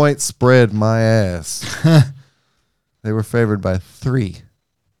 3-point spread, my ass. They were favored by 3.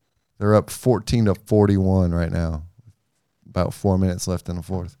 They're up 14-41 right now. About 4 minutes left in the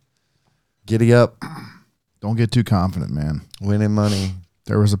fourth. Giddy up. Don't get too confident, man. Winning money.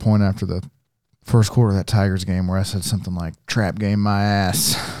 There was a point after the first quarter of that Tigers game where I said something like, trap game my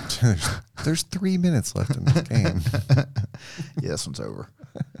ass. There's 3 minutes left in this game. Yeah, this one's over.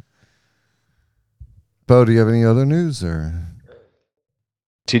 Bo, do you have any other news? Or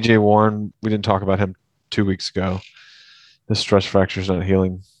TJ Warren, we didn't talk about him 2 weeks ago. His stress fracture's not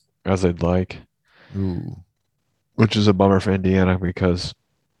healing as they'd like. Ooh. Which is a bummer for Indiana because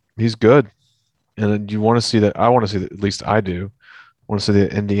he's good. And you want to see that. I want to see that, at least I do. I want to see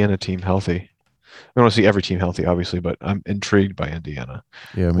the Indiana team healthy. I want to see every team healthy, obviously, but I'm intrigued by Indiana.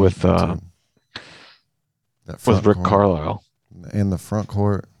 Yeah, with Rick Carlisle. In the front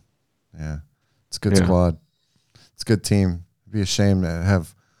court. Yeah. It's a good squad. It's a good team. It'd be a shame to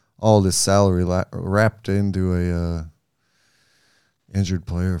have all this salary wrapped into a injured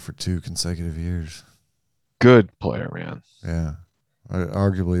player for 2 consecutive years. Good player, man. Yeah.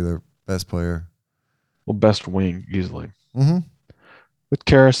 Arguably their best player. Well, best wing, easily. Mm-hmm. With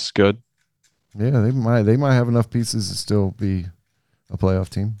Karras, good. Yeah, they might have enough pieces to still be a playoff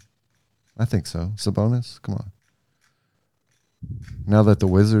team. I think so. Sabonis, come on. Now that the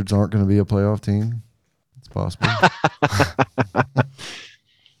Wizards aren't going to be a playoff team, it's possible.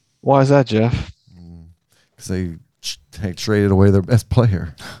 Why is that, Jeff? Because they traded away their best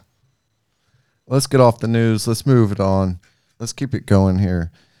player. Let's get off the news. Let's move it on. Let's keep it going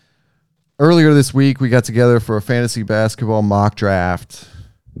here. Earlier this week, we got together for a fantasy basketball mock draft.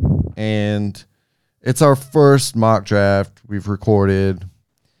 And it's our first mock draft we've recorded.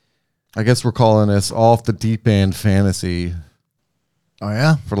 I guess we're calling this Off the Deep End Fantasy. Oh,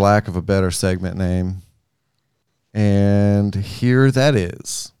 yeah? For lack of a better segment name. And here that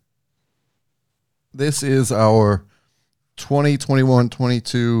is. This is our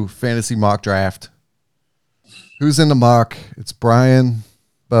 2021-22 fantasy mock draft. Who's in the mock? It's Brian,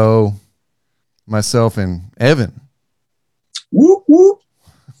 Bo, myself, and Evan. Whoop, whoop.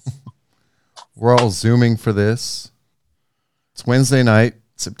 We're all Zooming for this. It's Wednesday night,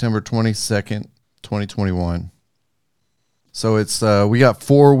 September 22nd, 2021. So it's we got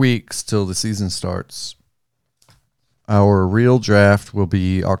 4 weeks till the season starts. Our real draft will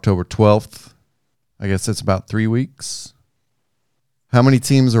be October 12th. I guess that's about 3 weeks. How many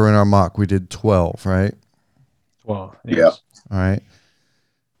teams are in our mock? We did 12, right? 12. Yes. Yeah. All right.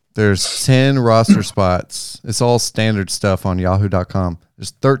 There's 10 roster spots. It's all standard stuff on yahoo.com.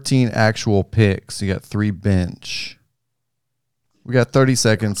 There's 13 actual picks. You got 3 bench. We got 30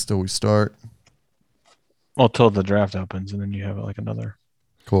 seconds till we start. Well, till the draft opens, and then you have like another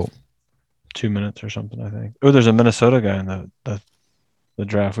Cool. 2 minutes or something, I think. Oh, there's a Minnesota guy in the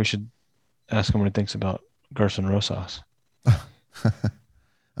draft. We should ask him what he thinks about Gerson Rosas. I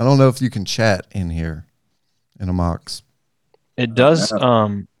don't know if you can chat in here in a mocks. It does.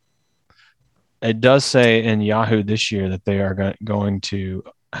 It does say in Yahoo this year that they are going to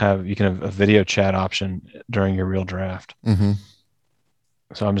have a video chat option during your real draft. Mm-hmm.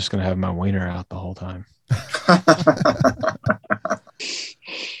 So I'm just going to have my wiener out the whole time.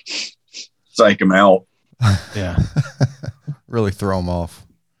 Psych him out. Yeah. Really throw them off.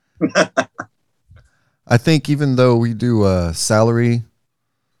 I think even though we do a salary,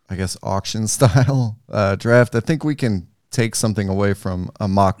 I guess auction style draft, I think we can take something away from a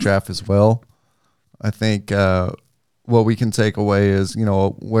mock draft as well. I think what we can take away is,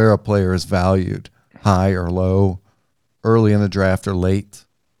 where a player is valued, high or low, early in the draft or late.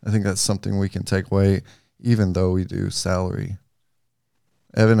 I think that's something we can take away, even though we do salary.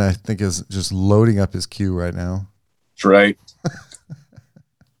 Evan, I think, is just loading up his queue right now. That's right.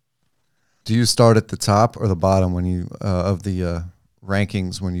 Do you start at the top or the bottom when you of the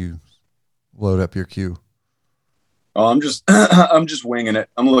rankings when you load up your queue? Oh, I'm just I'm just winging it.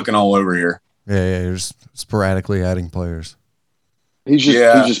 I'm looking all over here. Yeah, you're just sporadically adding players. He's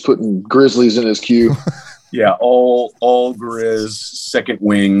Yeah. just putting Grizzlies in his queue. Yeah, all Grizz, second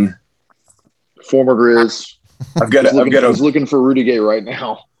wing. Former Grizz. He's looking for Rudy Gay right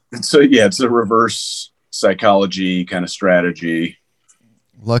now. It's a reverse psychology kind of strategy.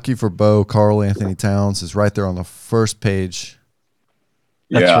 Lucky for Bo, Carl Anthony Towns is right there on the first page.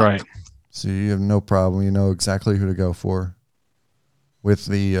 That's Yeah. right. So you have no problem. You know exactly who to go for. With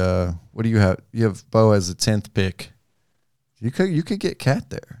the what do you have? You have Bo as the 10th pick. You could get Cat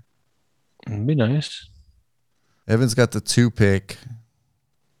there. It'd be nice. Evan's got the 2 pick.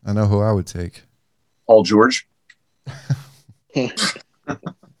 I know who I would take. Paul George.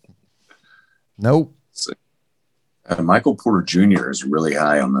 Nope. Michael Porter Jr. is really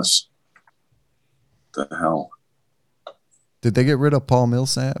high on this. What the hell? Did they get rid of Paul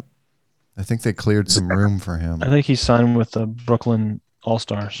Millsap? I think they cleared some room for him. I think he signed with the Brooklyn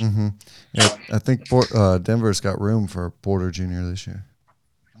All-Stars. Mm-hmm. Yeah, I think Denver's got room for Porter Jr. this year.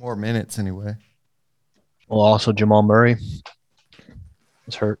 More minutes anyway. Well, also Jamal Murray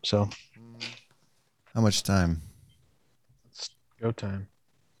is hurt, so How much time? it's go time.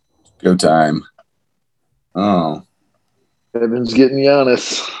 Go time. Oh, Evan's getting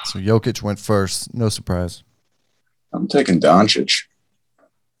Giannis. So Jokic went first. No surprise. I'm taking Doncic.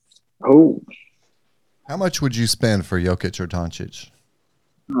 Oh, How much would you spend for Jokic or Doncic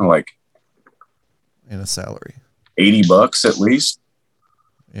Like in a salary? $80 at least.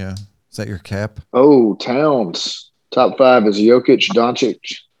 Yeah. Is that your cap? Towns. Top 5 is Jokic, Doncic,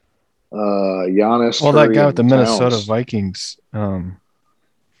 Giannis. Well, that Curry, guy with the and Minnesota Towns. Vikings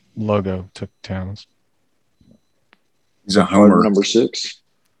logo took Towns. He's a Harden, homer. number 6.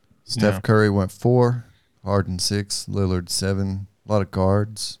 Steph Yeah. Curry went 4. Harden 6. Lillard 7. A lot of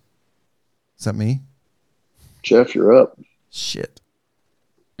guards. Is that me? Jeff, you're up. Shit.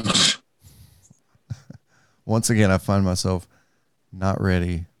 Once again, I find myself not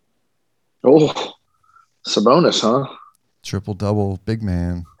ready. Oh, Sabonis, huh? Triple double, big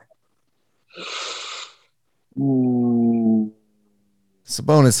man. Ooh.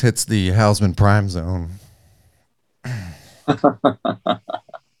 Sabonis hits the Hausman prime zone. I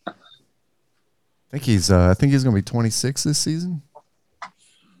think he's gonna be 26 this season.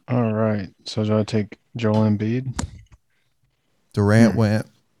 All right. So do I take Joel Embiid? Durant went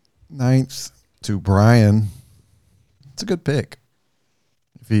 9th to Brian. It's a good pick.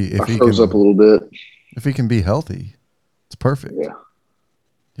 If I he froze up a little bit. if he can be healthy, it's perfect. Yeah.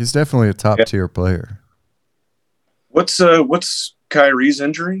 He's definitely a top tier player. What's Kyrie's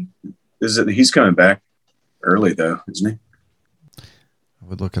injury? Is it he's coming back early though, isn't he? I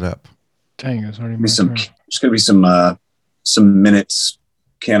would look it up. Dang, it's already my There's turn. gonna be some minutes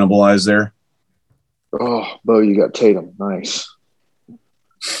cannibalized there. Oh, Bo, you got Tatum. Nice.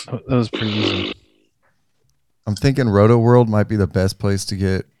 Oh, that was pretty easy. I'm thinking Roto World might be the best place to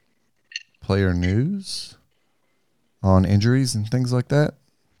get player news on injuries and things like that.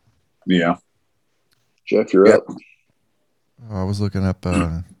 Yeah. Jeff, you're Yeah. up. Oh, I was looking up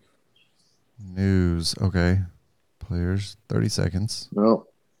news. Okay. Players, 30 seconds. No,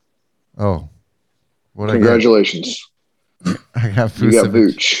 Oh. What I congratulations. I got You got Vucevic.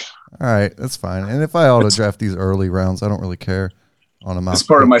 Vooch. All right, that's fine. And if I auto draft these early rounds, I don't really care on them. That's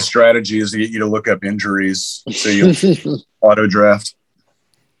part of my strategy is to get you to look up injuries so you auto draft.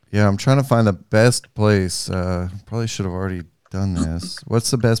 Yeah, I'm trying to find the best place. Probably should have already done this.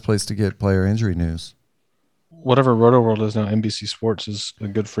 What's the best place to get player injury news? Whatever Roto World is now, NBC Sports is a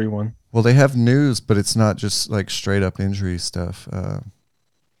good free one. Well, they have news, but it's not just like straight up injury stuff.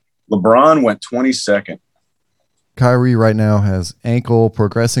 LeBron went 22nd. Kyrie right now has ankle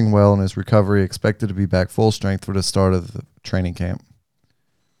progressing well in his recovery, expected to be back full strength for the start of the training camp.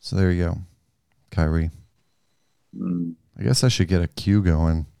 So there you go, Kyrie. Mm, I guess I should get a queue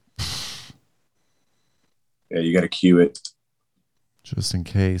going yeah, you got to cue it. just in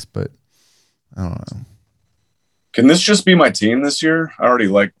case, but I don't know. Can this just be my team this year? I already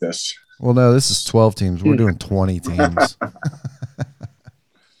like this. Well, no, this is 12 teams. We're doing 20 teams.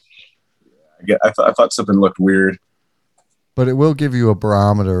 I thought something looked weird. But it will give you a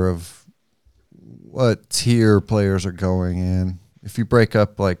barometer of what tier players are going in. If you break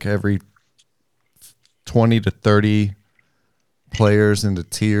up like every 20 to 30 players into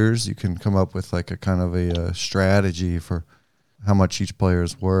tiers, you can come up with like a kind of a strategy for how much each player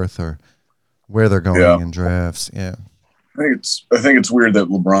is worth or where they're going in drafts. Yeah. I think it's weird that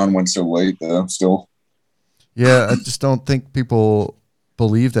LeBron went so late though. Still, Yeah, I just don't think people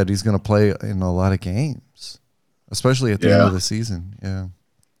believe that he's going to play in a lot of games, especially at the end of the season. Yeah.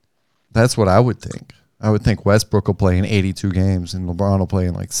 That's what I would think. I would think Westbrook will play in 82 games and LeBron will play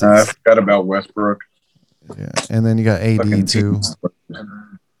in like I 6. forgot about Westbrook. Yeah, and then you got Fucking AD too. teams.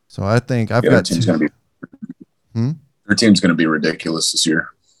 So I think I've Yeah, got their team's 2. gonna be. Hmm? Their team's gonna be ridiculous this year.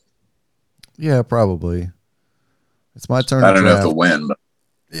 Yeah, probably. It's my turn I to don't know if draft. they'll win, but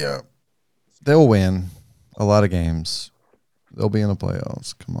Yeah. They'll win a lot of games. They'll be in the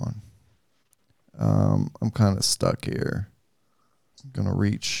playoffs. Come on. I'm kind of stuck here. I'm going to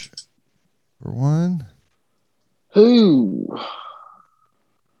reach for one. Who?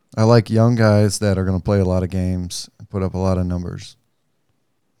 I like young guys that are going to play a lot of games and put up a lot of numbers.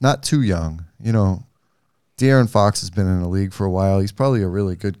 Not too young. You know, De'Aaron Fox has been in the league for a while. He's probably a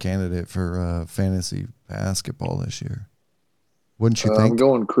really good candidate for fantasy basketball this year. Wouldn't you I'm think?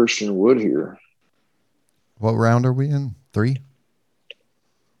 going Christian Wood here. What round are we in? 3?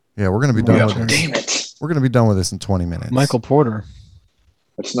 Yeah, we're going to be done Yeah. with this. Damn it. We're going to be done with this in 20 minutes. Michael Porter.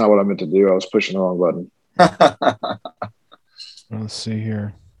 That's not what I meant to do. I was pushing the wrong button. Let's see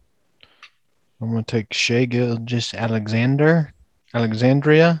here. I'm going to take Shea Alexandria.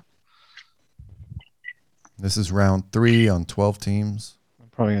 This is round 3 on 12 teams. I'm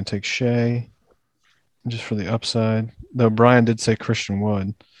probably going to take Shea just for the upside. Though Brian did say Christian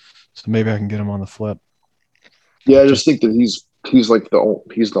Wood, so maybe I can get him on the flip. Yeah, I just think that he's like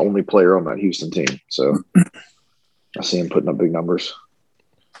he's the only player on that Houston team. So I see him putting up big numbers.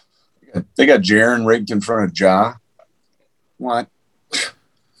 they got Jaren rigged in front of Ja. What?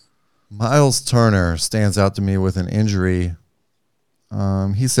 Miles Turner stands out to me with an injury.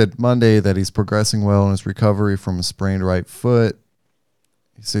 He said Monday that he's progressing well in his recovery from a sprained right foot.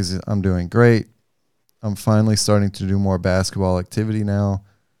 He says, I'm doing great. I'm finally starting to do more basketball activity now.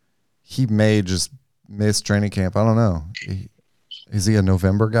 He may just miss training camp. I don't know. Is he a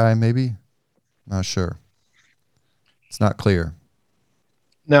November guy maybe? Not sure. It's not clear.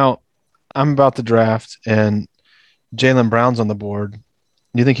 Now, I'm about to draft, and Jaylen Brown's on the board.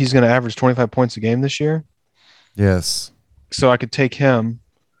 Do you think he's going to average 25 points a game this year? Yes. So I could take him.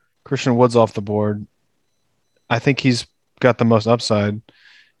 Christian Wood's off the board. I think he's got the most upside.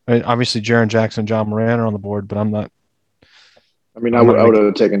 I mean, obviously, Jaren Jackson, John Moran are on the board, but I'm not. I mean, I'm not I would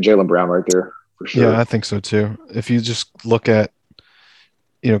have taken Jaylen Brown right there for sure. Yeah, I think so too. If you just look at,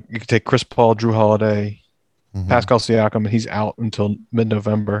 you could take Chris Paul, Drew Holiday, Mhm. Pascal Siakam, and he's out until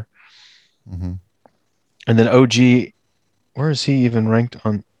mid-November. Mhm. And then OG, where is he even ranked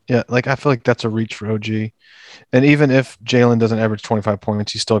on? Yeah, like I feel like that's a reach for OG. And even if Jalen doesn't average 25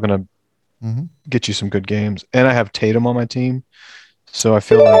 points, he's still going to Mhm. get you some good games. And I have Tatum on my team, so I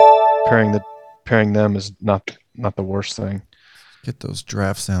feel like pairing them is not the worst thing. Get those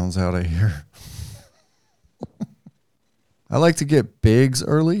draft sounds out of here. I like to get bigs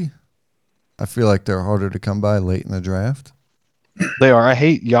early. I feel like they're harder to come by late in the draft. They are. I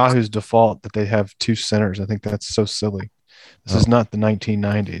hate Yahoo's default that they have 2 centers. I think that's so silly. This is not the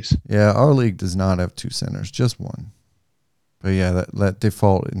 1990s. Yeah, our league does not have 2 centers, just one. But yeah, that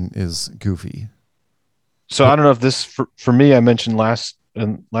default is goofy. So I don't know if this for me. I mentioned last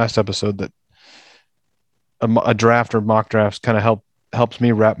episode that a draft or mock drafts kind of helps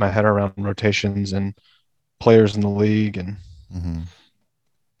me wrap my head around rotations and players in the league, and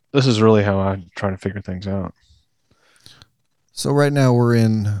this is really how I try to figure things out. So right now we're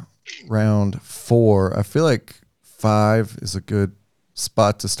in round 4. I feel like 5 is a good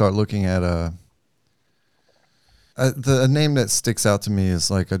spot to start looking at the name that sticks out to me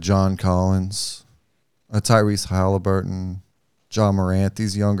is like a John Collins, a Tyrese Halliburton, John Morant,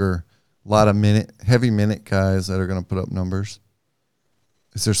 these younger, lot of heavy minute guys that are going to put up numbers.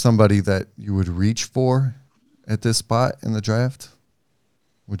 Is there somebody that you would reach for at this spot in the draft?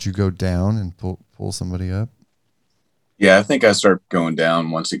 Would you go down and pull somebody up? Yeah, I think I start going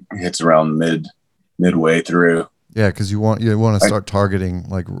down once it hits around midway through. Yeah, because you want to start targeting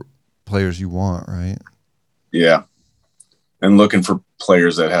like players you want, right? Yeah, and looking for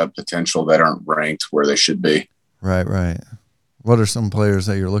players that have potential that aren't ranked where they should be. Right. What are some players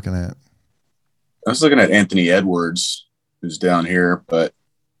that you're looking at? I was looking at Anthony Edwards, who's down here, but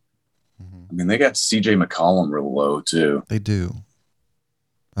I mean, they got CJ McCollum real low too. They do.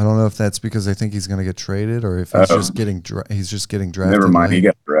 I don't know if that's because they think he's going to get traded or if he's just getting drafted. Never mind, late. he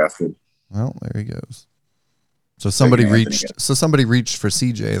got drafted. Well, there he goes. So somebody reached for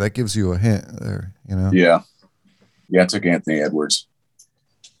CJ. That gives you a hint there, Yeah, I took Anthony Edwards.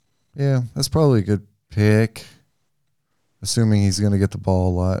 Yeah, that's probably a good pick, assuming he's going to get the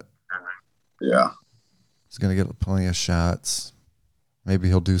ball a lot. Yeah, He's going to get plenty of shots. Maybe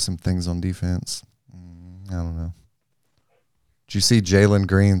he'll do some things on defense. I don't know. Did you see Jalen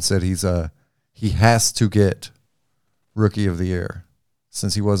Green said he has to get Rookie of the Year?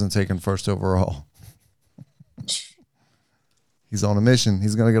 since he wasn't taken first overall. He's on a mission.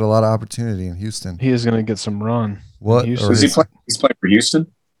 He's going to get a lot of opportunity in Houston. He is going to get some run. What? Houston. Or Is he playing? He's playing for Houston.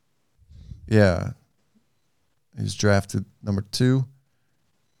 Yeah. He's drafted number 2.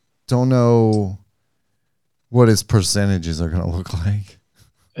 Don't know what his percentages are going to look like.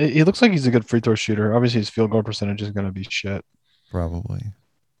 He looks like he's a good free throw shooter. Obviously, his field goal percentage is going to be shit. Probably.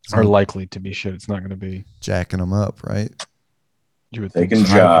 Or likely to be shit. It's not going to be. Jacking him up, right? You would think Taking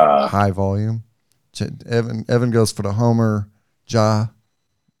so. Ja. High volume. Evan goes for the homer. Ja.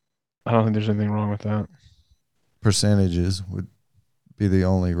 I don't think there's anything wrong with that. Percentages would be the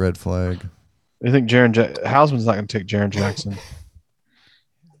only red flag. I think Hausman's not going to take Jaren Jackson,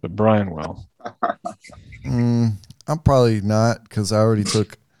 but Brian will. I'm probably not because I already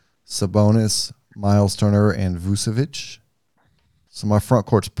took Sabonis, Miles Turner, and Vucevic. So my front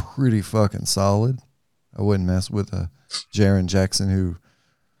court's pretty fucking solid. I wouldn't mess with a Jaren Jackson who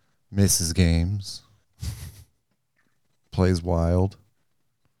misses games, plays wild.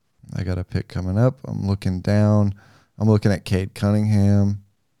 I got a pick coming up. I'm looking down. I'm looking at Cade Cunningham.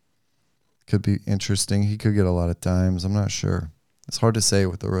 Could be interesting. He could get a lot of times. I'm not sure. It's hard to say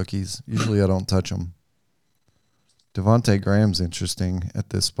with the rookies. Usually I don't touch them. Devontae Graham's interesting at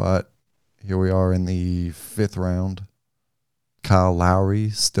this spot. Here we are in the 5th round. Kyle Lowry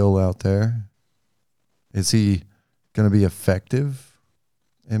still out there. Is he going to be effective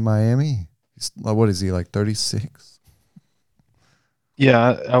in Miami? What is he, like 36?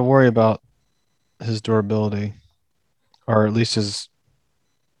 Yeah, I worry about his durability, or at least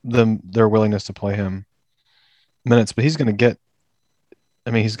their willingness to play him minutes. But he's going to get.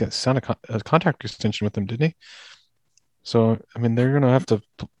 I mean, he's got signed a contract extension with them, didn't he? So I mean, they're going to have to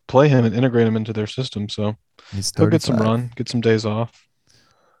play him and integrate him into their system. So he'll get some run, get some days off.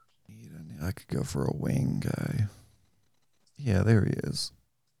 I could go for a wing guy. Yeah, there he is.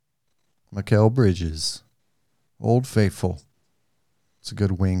 Mikal Bridges, Old Faithful. It's a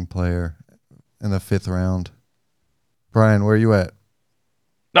good wing player in the 5th round. Brian, where are you at?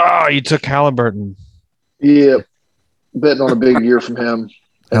 Oh, you took Halliburton. Yeah, betting on a big year from him,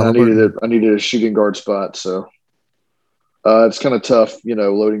 and I needed a shooting guard spot. So it's kind of tough,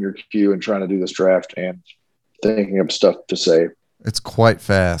 loading your queue and trying to do this draft and thinking of stuff to say. It's quite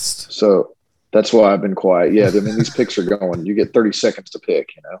fast. So that's why I've been quiet. Yeah, I mean, these picks are going. You get 30 seconds to pick,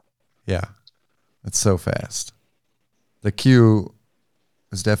 Yeah, it's so fast. The queue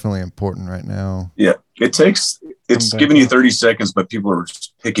is definitely important right now. Yeah, it's giving you 30 seconds, but people are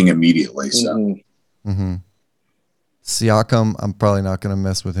picking immediately. So, Mm-hmm. Siakam, I'm probably not going to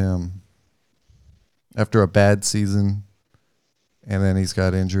mess with him after a bad season, and then he's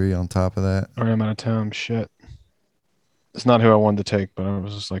got injury on top of that. Or I'm out of town. Shit. It's not who I wanted to take, but I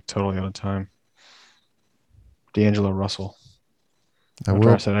was just like totally out of time. D'Angelo Russell.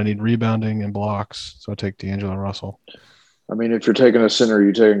 I said I need rebounding and blocks, so I take D'Angelo Russell. I mean, if you're taking a center, are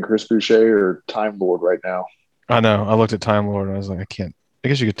you taking Chris Boucher or Time Lord right now? I know. I looked at Time Lord and I was like, I can't. I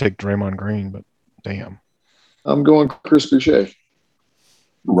guess you could take Draymond Green, but damn. I'm going Chris Boucher.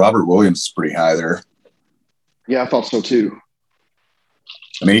 Robert Williams is pretty high there. Yeah, I thought so too.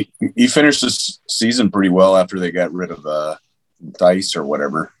 I mean, he finished this season pretty well after they got rid of Dice or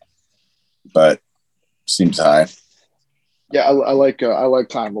whatever, but seems high. Yeah, I like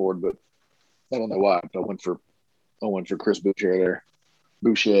Time Lord, but I don't know why. I went for Chris Boucher there.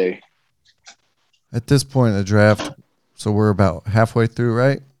 Boucher. At this point in the draft, so we're about halfway through,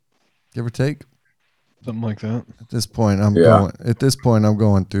 right? Give or take. Something like that. At this point, I'm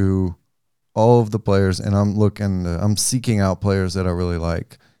going through all of the players, and I'm seeking out players that I really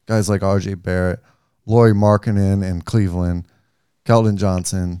like. Guys like R.J. Barrett, Lauri Markkanen in Cleveland, Keldon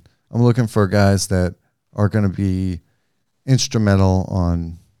Johnson. I'm looking for guys that are going to be instrumental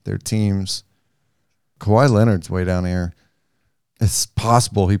on their teams. Kawhi Leonard's way down here. It's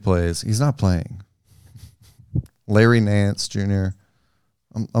possible he plays. He's not playing. Larry Nance Jr.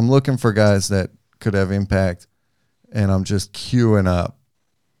 I'm looking for guys that could have impact, and I'm just queuing up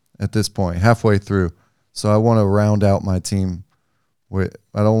at this point, halfway through. So I want to round out my team. I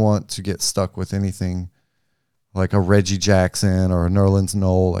don't want to get stuck with anything like a Reggie Jackson or a Nerlens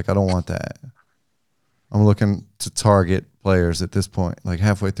Noel. Like, I don't want that. I'm looking to target players at this point. Like,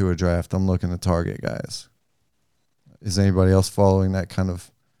 halfway through a draft, I'm looking to target guys. Is anybody else following that kind of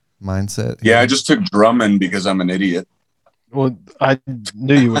mindset? Yeah, I just took Drummond because I'm an idiot. Well, I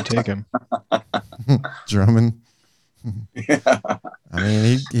knew you would take him. Drummond. Yeah. I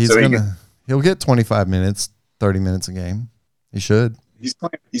mean, he'll get 25 minutes, 30 minutes a game. He should. He's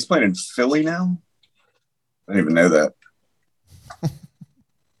playing in Philly now? I didn't even know that.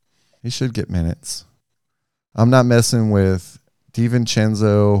 He should get minutes. I'm not messing with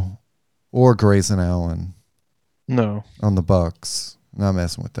DiVincenzo or Grayson Allen No. on the Bucks. Not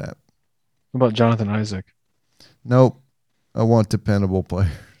messing with that. What about Jonathan Isaac? Nope. I want dependable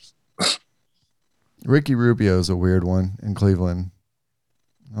players. Ricky Rubio is a weird one in Cleveland.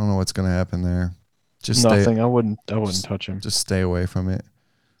 I don't know what's going to happen there. Just Nothing. I wouldn't touch him. Just stay away from it.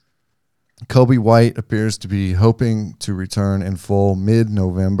 Kobe White appears to be hoping to return in full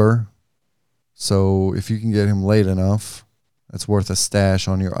mid-November. So if you can get him late enough, that's worth a stash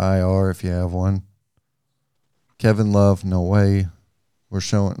on your IR if you have one. Kevin Love, no way. We're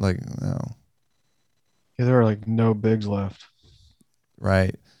showing, no. Yeah, there are like no bigs left.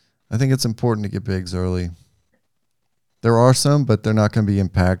 Right. I think it's important to get bigs early. There are some, but they're not going to be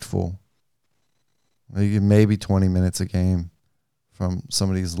impactful. Maybe 20 minutes a game from some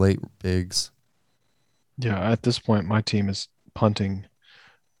of these late bigs. Yeah, at this point, my team is punting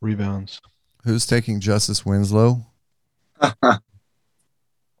rebounds. Who's taking Justice Winslow? Is that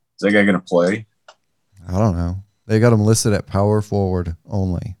guy going to play? I don't know. They got him listed at power forward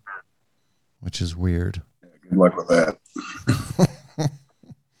only, which is weird. Good luck with that.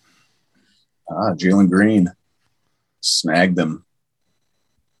 Jalen Green snagged them.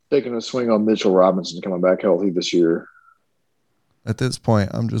 Taking a swing on Mitchell Robinson coming back healthy this year. At this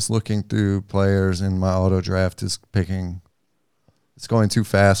point, I'm just looking through players, and my auto draft is picking. It's going too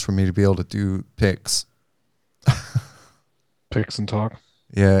fast for me to be able to do picks. Picks and talk.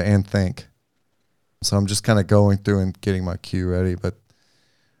 Yeah, and think. So I'm just kind of going through and getting my queue ready, but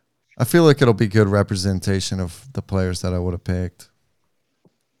I feel like it'll be good representation of the players that I would have picked.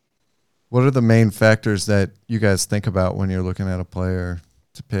 What are the main factors that you guys think about when you're looking at a player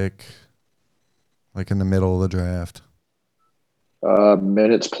to pick, like in the middle of the draft?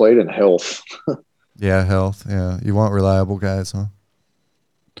 Minutes played and health. Yeah, health. Yeah, you want reliable guys, huh?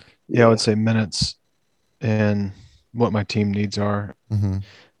 Yeah, I would say minutes and what my team needs are, Mm-hmm.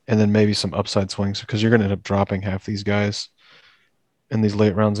 and then maybe some upside swings because you're going to end up dropping half these guys in these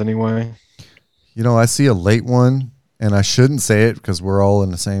late rounds anyway. You know, I see a late one, and I shouldn't say it because we're all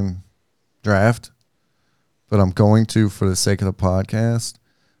in the same draft, but I'm going to for the sake of the podcast.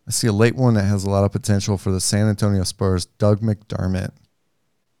 I see a late one that has a lot of potential for the San Antonio Spurs, Doug McDermott,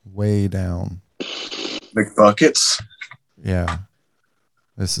 way down. McBuckets. Yeah.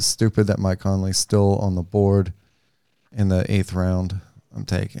 This is stupid that Mike Conley's still on the board in the 8th round. I'm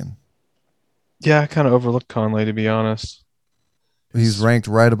taking. Yeah, I kind of overlooked Conley, to be honest. He's ranked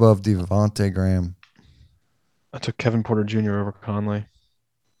right above Devontae Graham. I took Kevin Porter Jr. over Conley.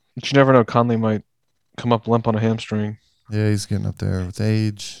 But you never know. Conley might come up limp on a hamstring. Yeah, he's getting up there with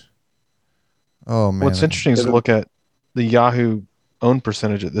age. Oh, man. What's interesting is to look at the Yahoo own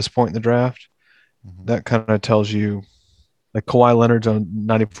percentage at this point in the draft. Mhm. That kind of tells you, like Kawhi Leonard's on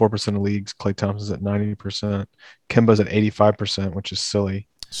 94% of leagues. Klay Thompson's at 90%. Kemba's at 85%, which is silly.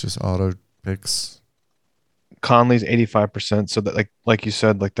 It's just auto picks. Conley's 85%. So that, like you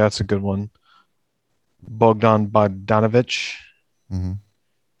said, like that's a good one. Bogdan Bogdanovic, Mm-hmm.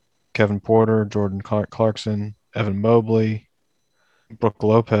 Kevin Porter, Jordan Clarkson, Evan Mobley, Brooke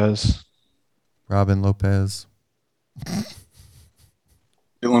Lopez. Robin Lopez.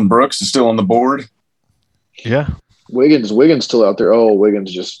 Dylan Brooks is still on the board. Yeah. Wiggins still out there. Oh,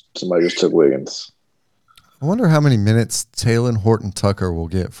 somebody just took Wiggins. I wonder how many minutes Talen Horton-Tucker will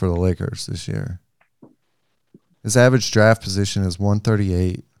get for the Lakers this year. His average draft position is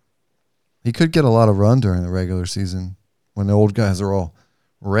 138. He could get a lot of run during the regular season when the old guys are all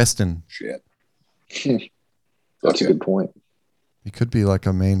resting. Shit. That's a good point. He could be like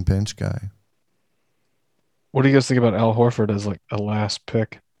a main bench guy. What do you guys think about Al Horford as like a last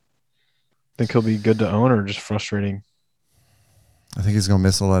pick? Think he'll be good to own or just frustrating? I think he's going to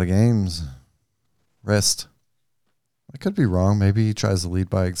miss a lot of games. Rest. I could be wrong. Maybe he tries to lead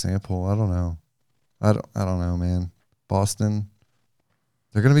by example. I don't know. I don't know, man. Boston,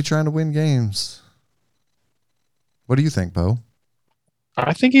 they're going to be trying to win games. What do you think, Bo?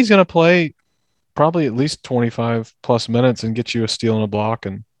 I think he's going to play probably at least 25 plus minutes and get you a steal and a block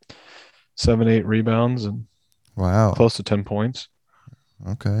and 7-8 rebounds and Wow. close to 10 points.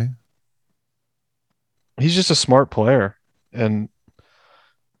 Okay. He's just a smart player, and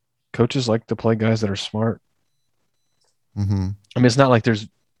coaches like to play guys that are smart. Mm-hmm. I mean, it's not like there's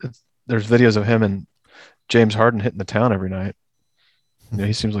videos of him and James Harden hitting the town every night. You know,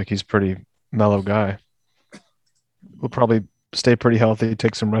 he seems like he's a pretty mellow guy. Will probably stay pretty healthy,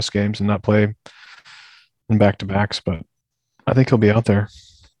 take some rest games, and not play in back-to-backs. But I think he'll be out there,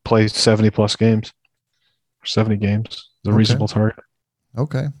 play 70-plus games, 70 games. It's a Okay. reasonable target.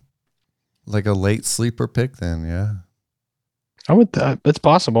 Okay. Like a late sleeper pick then, yeah. I would. It's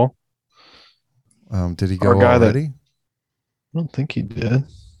possible. Did he Or go a guy that- already? don't think he did.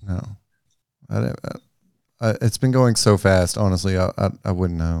 No. It's been going so fast, honestly, I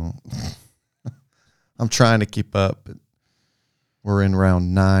wouldn't know. I'm trying to keep up, but we're in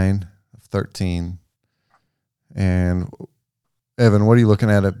round 9 of 13. And Evan, what are you looking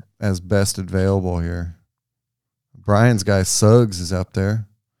at as best available here? Brian's guy Suggs is up there.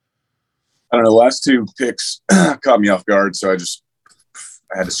 I don't know. The last 2 picks caught me off guard, so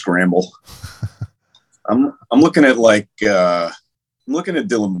I had to scramble. I'm looking at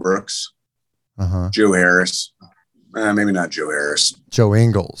Dylan Brooks, Joe Harris. Maybe not Joe Harris. Joe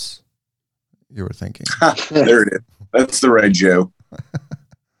Ingles, you were thinking. There it is. That's the right Joe.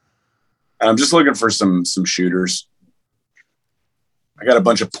 I'm just looking for some shooters. I got a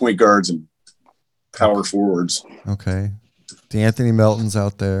bunch of point guards and power forwards. Okay. D'Anthony Melton's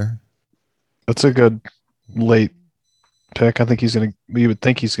out there. That's a good late pick. I think you would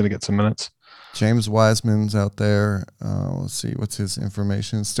think he's gonna get some minutes. James Wiseman's out there. Let's see, what's his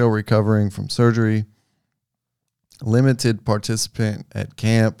information? Still recovering from surgery. Limited participant at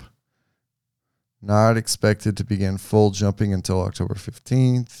camp. Not expected to begin full jumping until October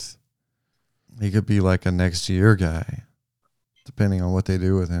 15th. He could be like a next year guy, depending on what they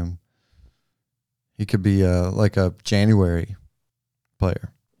do with him. He could be like a January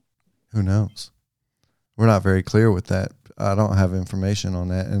player. Who knows? We're not very clear with that. I don't have information on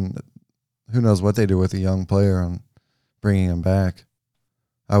that. And who knows what they do with a young player on bringing him back.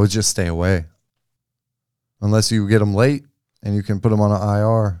 I would just stay away. Unless you get him late and you can put him on an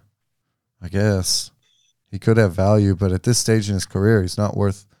IR, I guess. He could have value, but at this stage in his career, he's not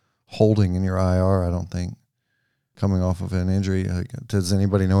worth holding in your IR, I don't think, coming off of an injury. Does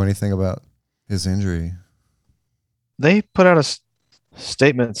anybody know anything about his injury? They put out a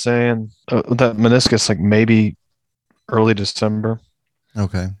statement saying that meniscus, like maybe early December.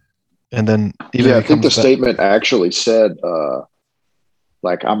 Okay. And then I think the statement actually said,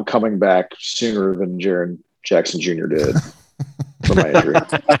 like, I'm coming back sooner than Jaren Jackson Jr. did from my injury.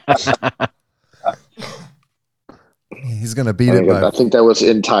 He's going to beat it by... I think that was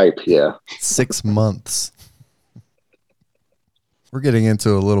in type, yeah. 6 months. We're getting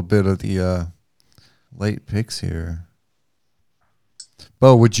into a little bit of the late picks here.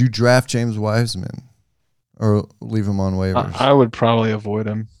 Bo, would you draft James Wiseman or leave him on waivers? I would probably avoid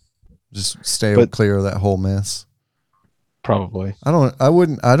him. Just stay clear of that whole mess. Probably.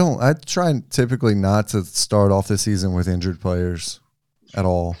 I try typically not to start off the season with injured players at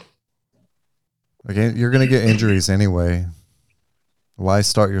all. Again, you're going to get injuries anyway. Why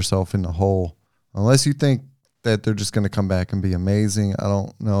start yourself in the hole? Unless you think that they're just going to come back and be amazing. I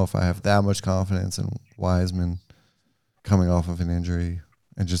don't know if I have that much confidence in Wiseman coming off of an injury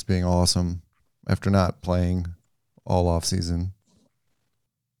and just being awesome after not playing all off season.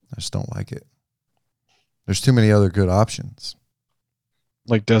 I just don't like it. There's too many other good options.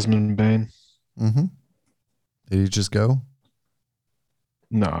 Like Desmond Bain. Mm-hmm. Did he just go?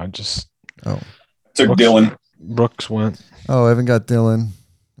 No, I just... Oh. Took Dylan. Brooks went. Oh, Evan got Dylan.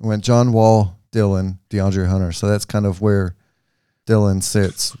 Went John Wall, Dylan, DeAndre Hunter. So that's kind of where Dylan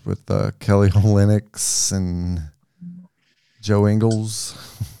sits with Kelly Olynyk and Joe Ingles.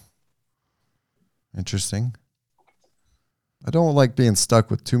 Interesting. I don't like being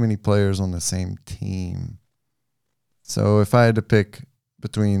stuck with too many players on the same team. So if I had to pick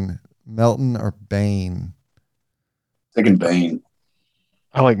between Melton or Bain. Thinking Bain.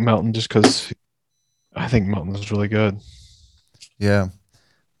 I like Melton just because I think Melton is really good. Yeah.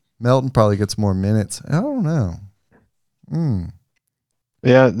 Melton probably gets more minutes. I don't know.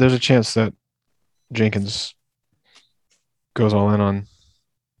 Yeah, there's a chance that Jenkins goes all in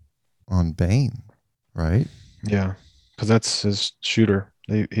on Bain, right? Yeah, because that's his shooter.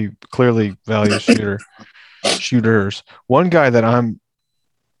 He clearly values shooters. One guy that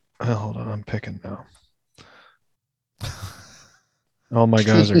hold on, I'm picking now. All my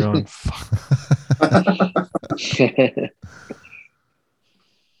guys are going.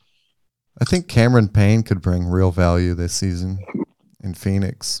 I think Cameron Payne could bring real value this season in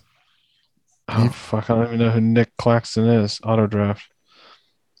Phoenix. Oh, fuck. I don't even know who Nick Claxton is. Auto draft.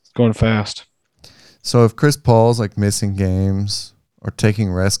 It's going fast. So if Chris Paul's like missing games or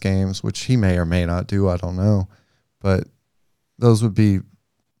taking rest games, which he may or may not do, I don't know. But those would be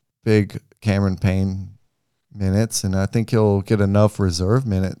big Cameron Payne minutes. And I think he'll get enough reserve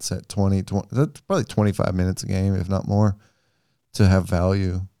minutes at 20, that's probably 25 minutes a game, if not more, to have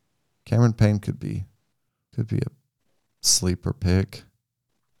value. Cameron Payne could be a sleeper pick.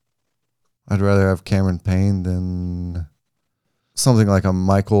 I'd rather have Cameron Payne than something like a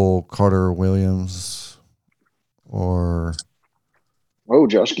Michael Carter Williams or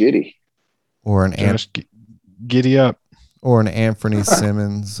Josh Giddey. Or an Giddy up. or an Anthony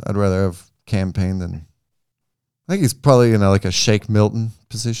Simmons. I'd rather have Campaign than. I think he's probably in like a Shake Milton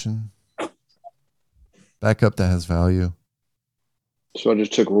position. Backup that has value. So I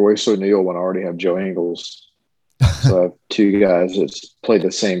just took Royce O'Neal when I already have Joe Ingles. So I have two guys that play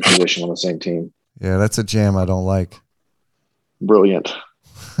the same position on the same team. Yeah, that's a jam I don't like. Brilliant.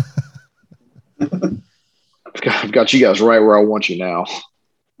 I've got you guys right where I want you now.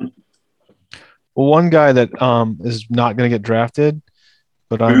 Well, one guy that is not going to get drafted,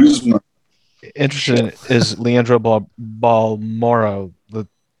 but I'm interested in is Leandro Balmoro, the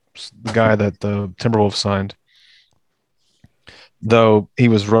guy that the Timberwolves signed. Though he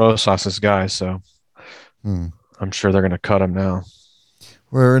was Rosas's guy, so I'm sure they're going to cut him now.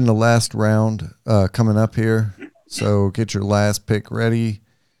 We're in the last round coming up here, so get your last pick ready.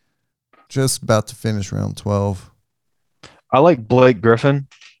 Just about to finish round 12. I like Blake Griffin,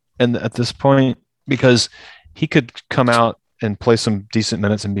 and at this point, because he could come out and play some decent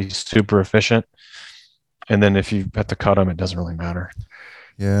minutes and be super efficient. And then if you have to cut him, it doesn't really matter.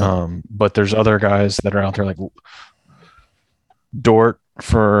 Yeah. But there's other guys that are out there like Dort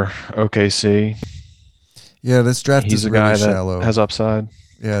for OKC. Yeah, this draft He's is a really guy shallow. that has upside.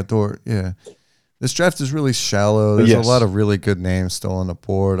 Yeah, Dort. Yeah. This draft is really shallow. There's a lot of really good names still on the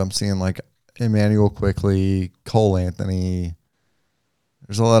board. I'm seeing like Emmanuel Quickly, Cole Anthony.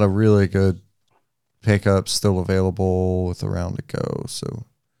 There's a lot of really good pickups still available with a round to go. So,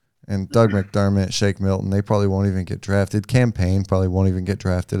 and Doug McDermott, Shake Milton, they probably won't even get drafted. Campaign probably won't even get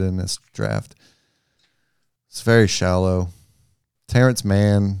drafted in this draft. It's very shallow. Terrence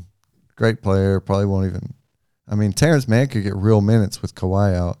Mann, great player, probably won't even. I mean, Terrence Mann could get real minutes with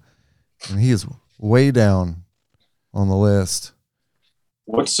Kawhi out, and he is way down on the list.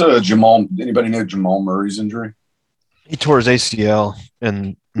 What's Jamal? Anybody know Jamal Murray's injury? He tore his ACL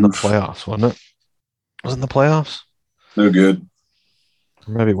in the playoffs, wasn't it? Was it in the playoffs? No good.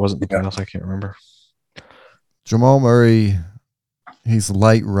 Or maybe it wasn't the playoffs. I can't remember. Jamal Murray, he's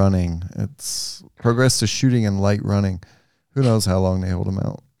light running. It's progress to shooting and light running. Who knows how long they hold him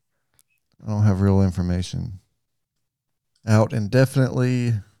out? I don't have real information. Out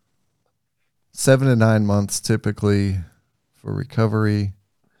indefinitely, 7 to 9 months typically for recovery.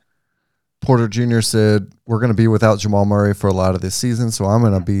 Porter Jr. said, we're going to be without Jamal Murray for a lot of this season, so I'm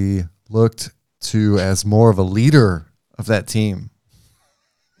going to be looked to as more of a leader of that team.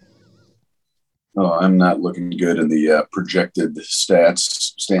 Oh, I'm not looking good in the projected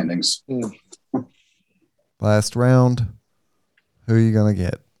standings. Last round, who are you going to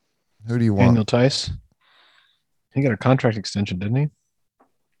get? Who do you want? Daniel Tice. He got a contract extension, didn't he?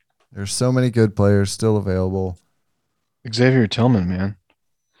 There's so many good players still available. Xavier Tillman, man.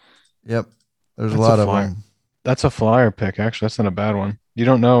 Yep. There's a lot of them. That's a flyer pick, actually. That's not a bad one. You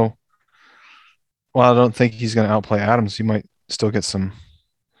don't know. Well, I don't think he's going to outplay Adams. He might still get some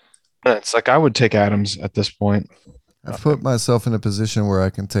minutes. Like, I would take Adams at this point. I've put myself in a position where I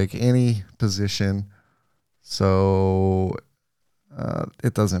can take any position. So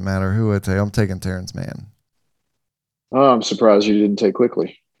it doesn't matter who I take. I'm taking Terrence Mann. Oh, I'm surprised you didn't take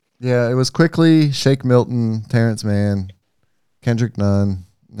Quickly. Yeah, it was Quickly, Shake Milton, Terrence Mann, Kendrick Nunn.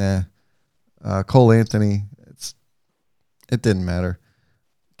 Nah. Cole Anthony. It didn't matter.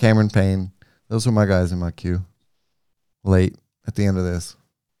 Cameron Payne. Those were my guys in my queue. Late at the end of this.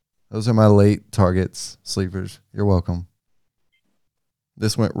 Those are my late targets, sleepers. You're welcome.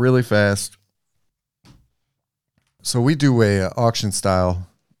 This went really fast. So we do a auction style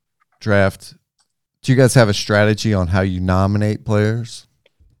draft. Do you guys have a strategy on how you nominate players?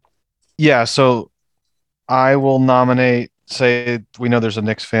 Yeah, so I will nominate, say we know there's a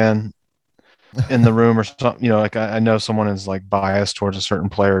Knicks fan in the room or something, like I know someone is like biased towards a certain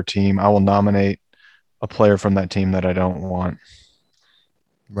player or team. I will nominate a player from that team that I don't want.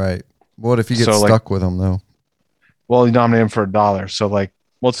 Right. What if you get stuck with them though? Well, you nominate him for $1. So like,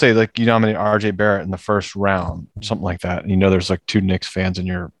 let's say like you nominate RJ Barrett in the first round, something like that. And there's like 2 Knicks fans in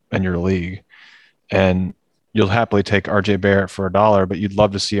your league, and you'll happily take RJ Barrett for $1, but you'd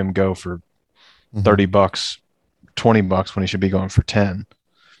love to see him go for $30, $20 when he should be going for 10.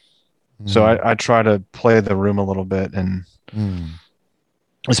 So I try to play the room a little bit, and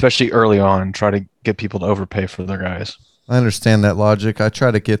especially early on, try to get people to overpay for their guys. I understand that logic. I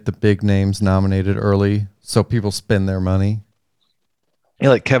try to get the big names nominated early so people spend their money. Yeah,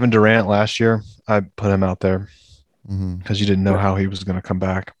 like Kevin Durant last year, I put him out there because you didn't know how he was going to come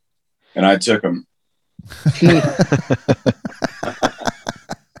back. And I took him.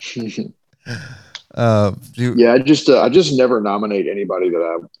 I just never nominate anybody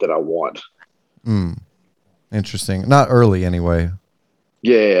that I want. Interesting. Not early anyway.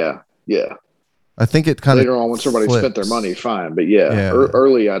 Yeah. I think it kind of Later on, once everybody spent their money, fine. But yeah.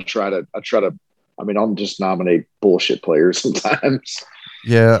 Early, I try to. I mean, I'll just nominate bullshit players sometimes.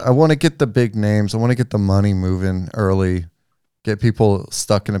 Yeah, I want to get the big names. I want to get the money moving early. Get people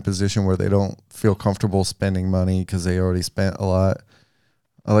stuck in a position where they don't feel comfortable spending money because they already spent a lot.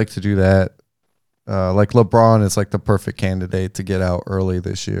 I like to do that. Like LeBron is like the perfect candidate to get out early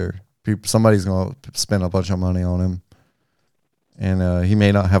this year. Somebody's going to spend a bunch of money on him, and he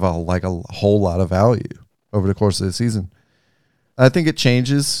may not have a whole lot of value over the course of the season. I think it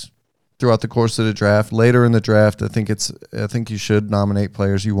changes throughout the course of the draft. Later in the draft, I think you should nominate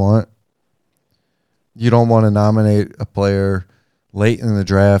players you want. You don't want to nominate a player late in the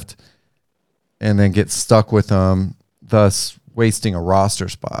draft and then get stuck with them, thus wasting a roster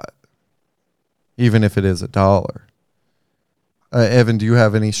spot, even if it is $1. Evan, do you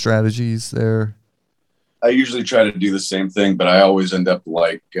have any strategies there? I usually try to do the same thing, but I always end up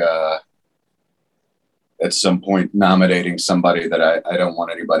at some point nominating somebody that I don't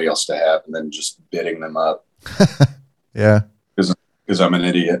want anybody else to have and then just bidding them up. Yeah. Because I'm an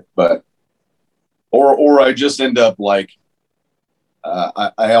idiot. But or I just end up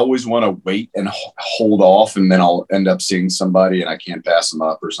I always want to wait and hold off, and then I'll end up seeing somebody and I can't pass them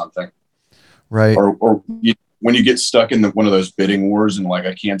up or something. Right. Or when you get stuck in one of those bidding wars and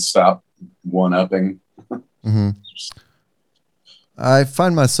I can't stop one-upping. Mm-hmm. I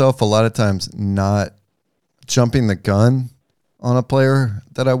find myself a lot of times not jumping the gun on a player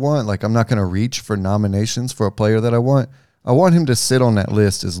that I want. Like, I'm not going to reach for nominations for a player that I want. I want him to sit on that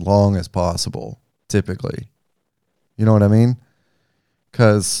list as long as possible, typically. You know what I mean?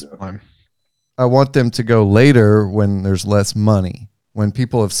 Because I want them to go later when there's less money. When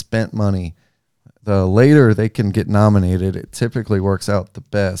people have spent money, the later they can get nominated, it typically works out the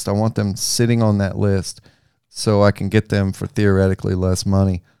best. I want them sitting on that list so I can get them for theoretically less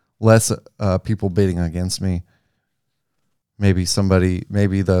money, less people bidding against me. Maybe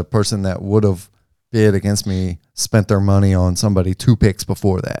the person that would have bid against me spent their money on somebody 2 picks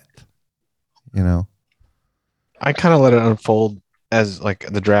before that. You know? I kind of let it unfold as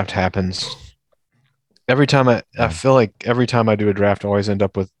the draft happens. Every time I feel like every time I do a draft, I always end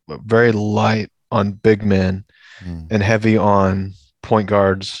up with very light on big men and heavy on point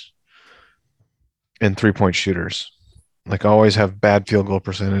guards and 3-point shooters. I always have bad field goal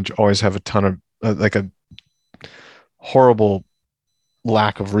percentage, always have a ton of a horrible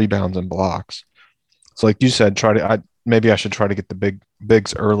lack of rebounds and blocks. So like you said, maybe I should try to get the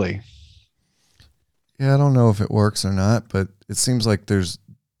bigs early. Yeah, I don't know if it works or not, but it seems like there's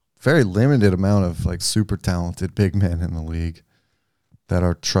very limited amount of super talented big men in the league that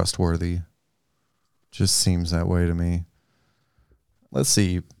are trustworthy. Just seems that way to me. Let's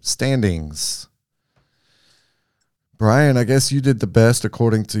see. Standings. Brian, I guess you did the best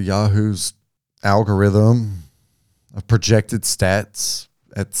according to Yahoo's algorithm of projected stats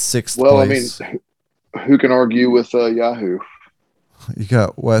at 6th place. I mean, who can argue with Yahoo? You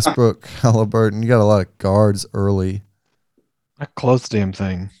got Westbrook, Halliburton. You got a lot of guards early. I closed the damn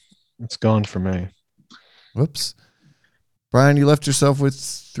thing. It's gone for me. Whoops. Brian, you left yourself with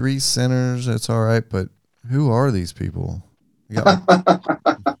 3 centers. That's all right, but who are these people? You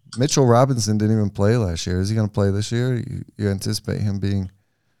got Mitchell Robinson didn't even play last year. Is he going to play this year? You anticipate him being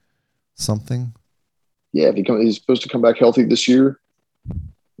something? Yeah, he's supposed to come back healthy this year.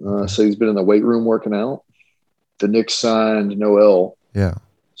 So he's been in the weight room working out. The Knicks signed Noel. Yeah.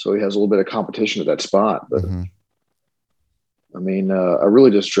 So he has a little bit of competition at that spot. But, I mean, I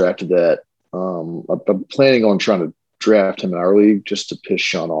really just drafted that. I'm planning on trying to draft him in our league just to piss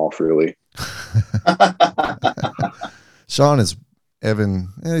Sean off, really. Sean is Evan.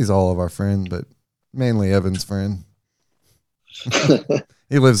 He's all of our friend, but mainly Evan's friend.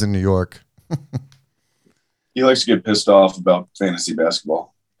 He lives in New York. He likes to get pissed off about fantasy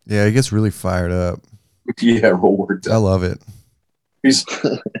basketball. Yeah, he gets really fired up. Yeah, real worked up. I love it. He's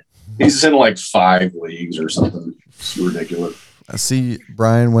in 5 leagues or something. It's ridiculous. I see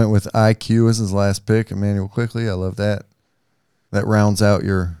Brian went with IQ as his last pick, Emmanuel Quickley. I love that. That rounds out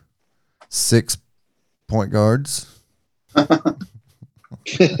your 6 point guards.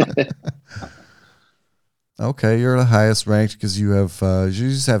 Okay, you're the highest ranked because you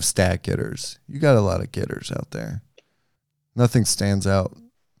just have stat getters. You got a lot of getters out there. Nothing stands out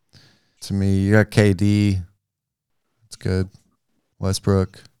to me. You got KD. That's good.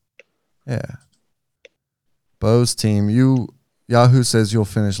 Westbrook. Yeah. Bo's team. Yahoo says you'll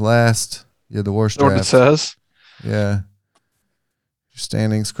finish last. You had the worst What draft. it says? Yeah. Your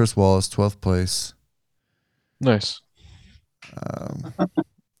standings. Chris Wallace, 12th place. Nice.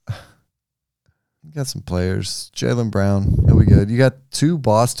 You got some players. Jaylen Brown, he'll be good. You got two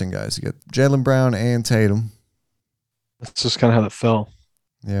Boston guys. You got Jaylen Brown and Tatum. That's just kind of how it fell.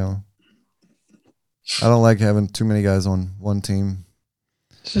 Yeah. I don't like having too many guys on one team.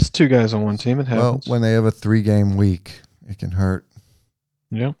 It's just two guys on one team. It Well, happens. when they have a 3-game week, it can hurt.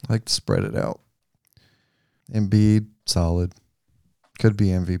 Yeah. I like to spread it out. Embiid, solid. Could be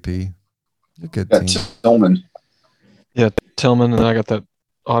MVP. A good Got team. Tillman. Tillman, and I got that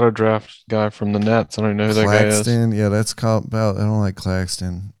auto draft guy from the Nets. I don't even know who that guy is. Claxton, yeah, that's called about. I don't like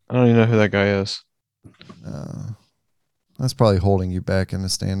Claxton. I don't even know who that guy is. That's probably holding you back in the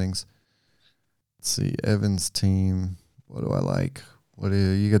standings. Let's see, Evans' team. What do I like?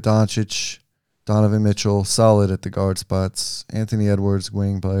 You got Doncic, Donovan Mitchell, solid at the guard spots. Anthony Edwards,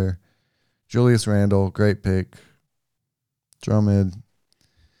 wing player. Julius Randle, great pick. Drummond.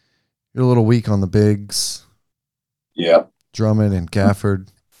 You're a little weak on the bigs. Yeah. Drummond and Gafford.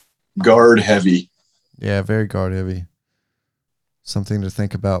 Guard heavy. Yeah, very guard heavy. Something to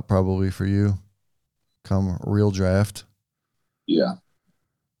think about probably for you come real draft. Yeah.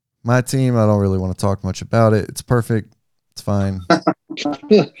 My team, I don't really want to talk much about it. It's perfect. It's fine.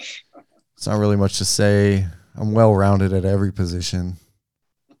 It's not really much to say. I'm well-rounded at every position.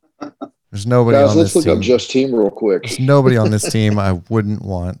 There's nobody Guys, on let's this look team. up Just Team real quick. There's nobody on this team I wouldn't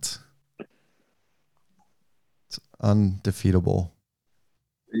want. It's undefeatable.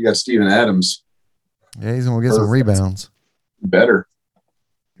 You got Steven Adams. Yeah, he's going to get some Perfect. rebounds. Better.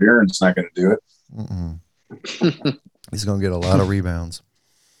 Aaron's not going to do it. Mm-mm. He's going to get a lot of rebounds.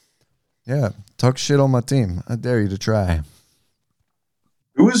 Yeah, talk shit on my team. I dare you to try.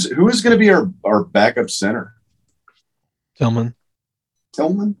 Who is going to be our backup center? Tillman.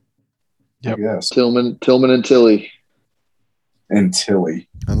 Tillman? Yep. Yes. Tillman and Tilly. And Tilly.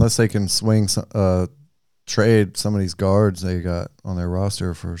 Unless they can trade some of these guards they got on their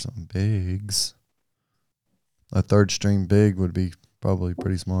roster for some bigs. A third string big would be probably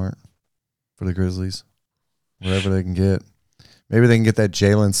pretty smart for the Grizzlies. Whatever they can get. Maybe they can get that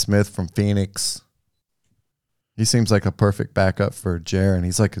Jalen Smith from Phoenix. He seems like a perfect backup for Jaren.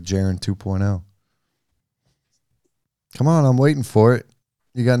 He's like a Jaren 2.0. Come on, I'm waiting for it.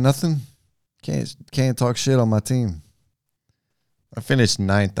 You got nothing? Can't talk shit on my team. I finished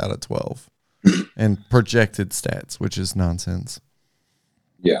 9th out of 12 and projected stats, which is nonsense.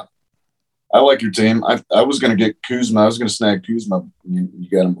 Yeah. I like your team. I was going to get Kuzma. I was going to snag Kuzma. You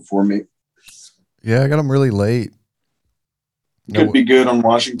got him before me. Yeah, I got him really late. Could be good on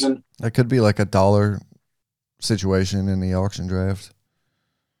Washington. That could be like a dollar situation in the auction draft.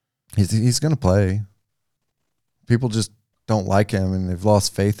 He's going to play. People just don't like him and they've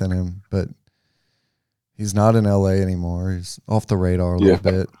lost faith in him, but he's not in LA anymore. He's off the radar a little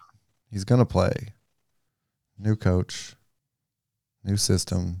bit. He's going to play. New coach, new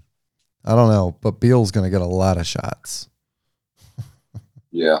system. I don't know, but Beal's going to get a lot of shots.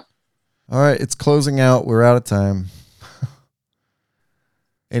 Yeah. All right, it's closing out. We're out of time.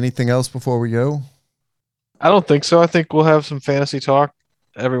 Anything else before we go? I don't think so. I think we'll have some fantasy talk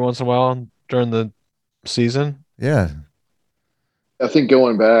every once in a while during the season. Yeah. I think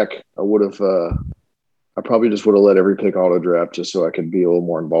going back, I would have. I probably just would have let every pick auto draft just so I could be a little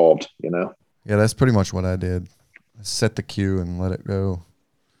more involved. Yeah, that's pretty much what I did. I set the queue and let it go.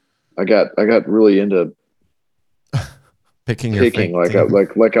 I got really into picking like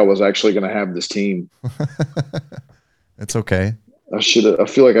I was actually going to have this team. It's okay. I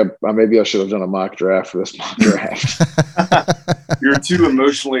feel like I should have done a mock draft for this mock draft. You're too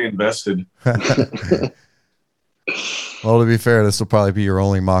emotionally invested. Well, to be fair, this will probably be your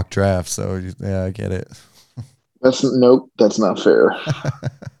only mock draft, so yeah, I get it. That's not fair.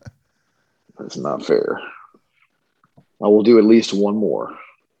 That's not fair. I will do at least one more.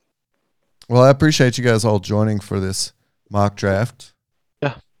 Well, I appreciate you guys all joining for this mock draft.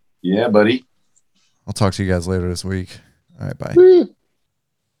 Yeah, buddy. I'll talk to you guys later this week. All right, bye. Woo.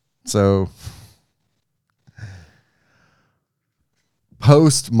 So,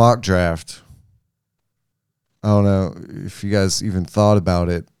 post mock draft, I don't know if you guys even thought about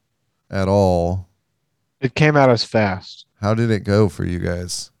it at all. It came out as fast. How did it go for you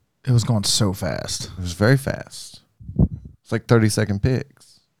guys? It was going so fast. It was very fast. It's like 30-second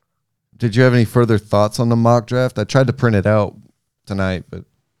picks. Did you have any further thoughts on the mock draft? I tried to print it out tonight, but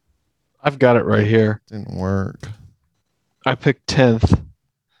I've got it right here. it didn't work. I picked 10th,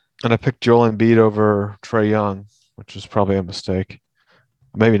 and I picked Joel Embiid over Trae Young, which was probably a mistake.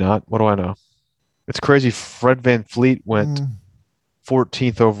 Maybe not. What do I know? It's crazy. Fred VanVleet went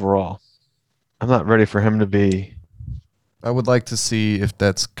 14th overall. I'm not ready for him to be. I would like to see if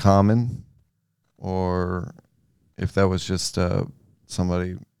that's common or if that was just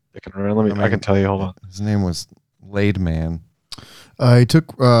somebody Sticking around. Let me. I can tell you. Hold on. His name was Laid Man. He took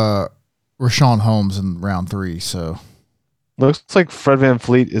Rashawn Holmes in round 3. So Looks like Fred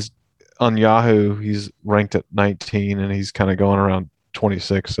VanVleet is on Yahoo. He's ranked at 19, and he's kind of going around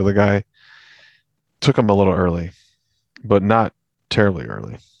 26. So the guy took him a little early, but not terribly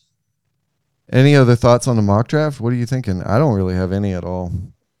early. Any other thoughts on the mock draft? What are you thinking? I don't really have any at all.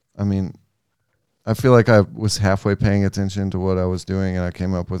 I mean, I feel like I was halfway paying attention to what I was doing, and I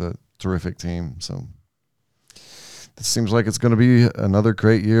came up with a terrific team. So this seems like it's going to be another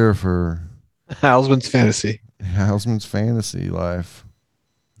great year for Hausman's fantasy. Hausman's fantasy life.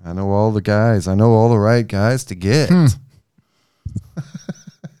 I know all the guys. I know all the right guys to get.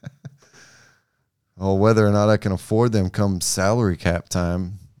 Oh, whether or not I can afford them come salary cap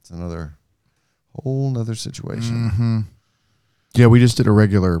time, it's another whole nother situation. Yeah, we just did a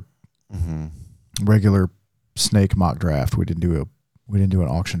regular Mm-hmm. snake mock draft. We didn't do an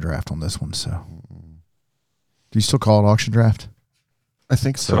auction draft on this one. So, do you still call it auction draft? I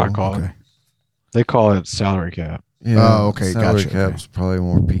think so. That's what I call it. They call it salary cap. Yeah. Oh, okay, Salary gotcha, cap's probably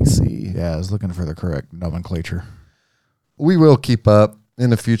more PC. Yeah, I was looking for the correct nomenclature. We will keep up in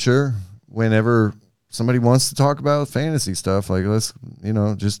the future whenever somebody wants to talk about fantasy stuff. Like, let's,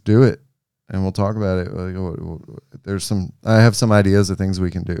 just do it and we'll talk about it. Like, I have some ideas of things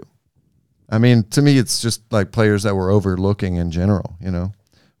we can do. I mean, to me, it's just like players that we're overlooking in general.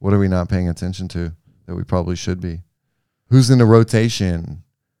 What are we not paying attention to that we probably should be? Who's in the rotation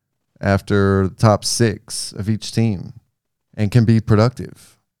after the top 6 of each team and can be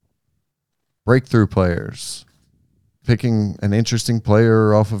productive? Breakthrough players. Picking an interesting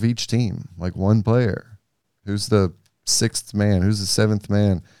player off of each team, like one player. Who's the 6th man? Who's the 7th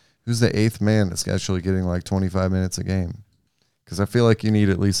man? Who's the 8th man that's actually getting like 25 minutes a game? Because I feel like you need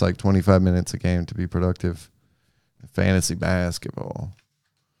at least like 25 minutes a game to be productive in fantasy basketball.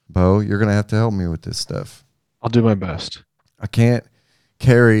 Bo, you're going to have to help me with this stuff. I'll do my best. I can't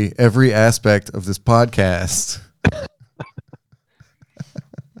carry every aspect of this podcast.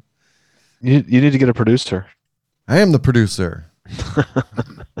 You need to get a producer. I am the producer.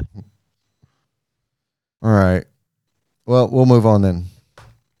 All right. Well, we'll move on then.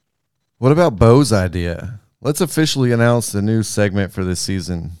 What about Bo's idea? Let's officially announce the new segment for this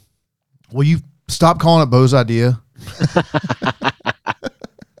season. Will you stop calling it Bo's idea?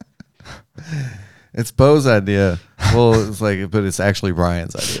 It's Bo's idea. Well, it's like, but it's actually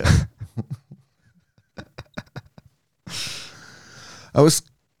Brian's idea. I was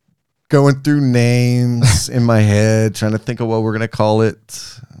going through names in my head, trying to think of what we're gonna call it.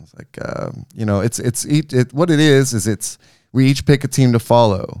 I was like, what it is we each pick a team to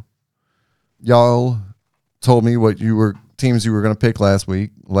follow. Y'all told me what teams you were gonna pick last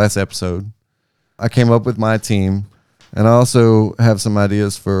episode. I came up with my team, and I also have some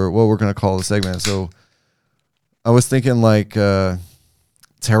ideas for what we're gonna call the segment. So I was thinking like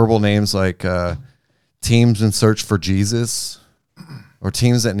terrible names like Teams in Search for Jesus. Or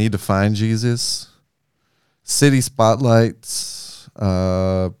teams that need to find Jesus, city spotlights,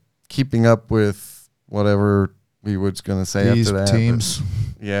 keeping up with whatever we were going to say These after that. teams.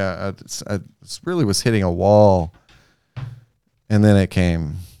 But yeah, I really was hitting a wall, and then it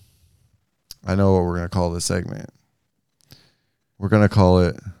came. I know what we're going to call this segment. We're going to call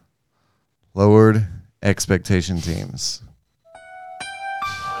it Lowered Expectation Teams.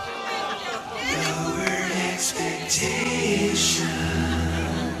 Lowered Expectation.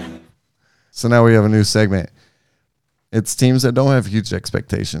 So now we have a new segment. It's teams that don't have huge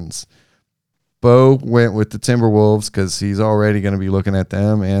expectations. Bo went with the Timberwolves because he's already going to be looking at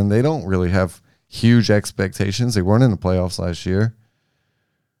them, and they don't really have huge expectations. They weren't in the playoffs last year.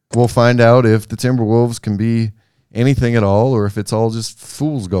 We'll find out if the Timberwolves can be anything at all or if it's all just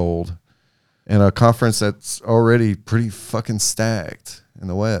fool's gold in a conference that's already pretty fucking stacked in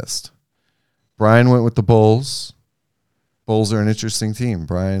the West. Brian went with the Bulls. Bulls are an interesting team.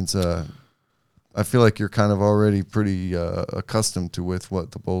 Brian's I feel like you're kind of already pretty accustomed to with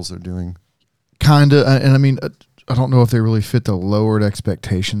what the Bulls are doing. Kind of. And I mean, I don't know if they really fit the lowered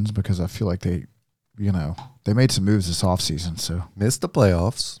expectations because I feel like they made some moves this offseason. So missed the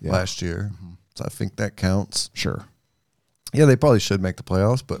playoffs last year. Mm-hmm. So I think that counts. Sure. Yeah, they probably should make the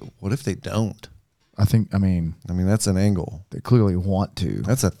playoffs, but what if they don't? I mean, that's an angle. they clearly want to.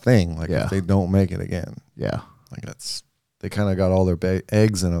 That's a thing. Like Yeah. if they don't make it again, Yeah. like they kind of got all their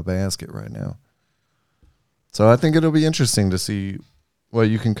eggs in a basket right now. So I think it'll be interesting to see what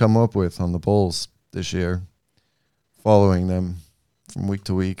you can come up with on the Bulls this year, following them from week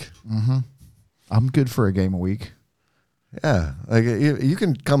to week. Mm-hmm. I'm good for a game a week. Yeah, like you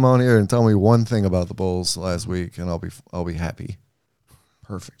can come on here and tell me one thing about the Bulls last week, and I'll be happy.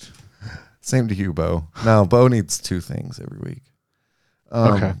 Perfect. Same to you, Bo. No, Bo needs 2 things every week.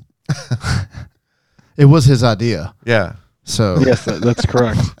 Okay. It was his idea. Yeah. So Yes, that's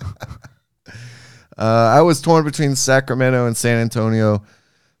correct. I was torn between Sacramento and San Antonio.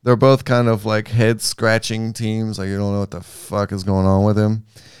 They're both kind of like head-scratching teams. Like, you don't know what the fuck is going on with them.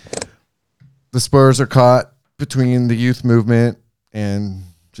 The Spurs are caught between the youth movement and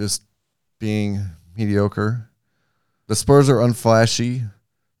just being mediocre. The Spurs are unflashy.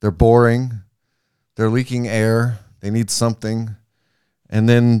 They're boring. They're leaking air. They need something. And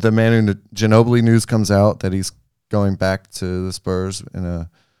then the Manu Ginobili news comes out that he's going back to the Spurs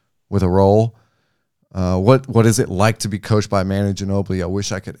with a role. What is it like to be coached by Manu Ginobili? I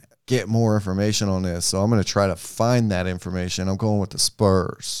wish I could get more information on this, so I'm going to try to find that information. I'm going with the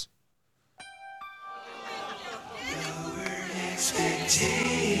Spurs.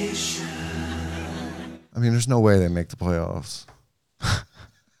 I mean, there's no way they make the playoffs.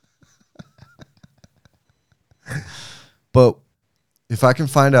 But if I can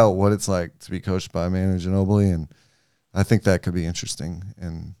find out what it's like to be coached by Manu Ginobili, and I think that could be interesting,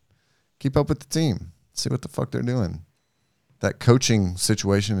 and keep up with the team, see what the fuck they're doing. That coaching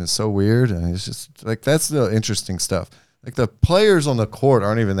situation is so weird, and it's just like that's the interesting stuff. Like the players on the court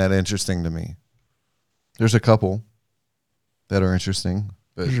aren't even that interesting to me. There's a couple that are interesting,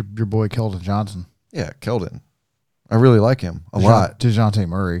 but There's your boy Keldon Johnson. yeah, Keldon. I really like him a lot. DeJounte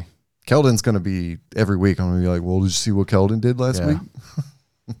Murray. Keldon's going to be every week. I'm going to be like, well, did you see what Keldon did last week?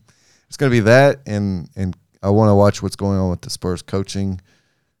 It's going to be that, and I want to watch what's going on with the Spurs coaching.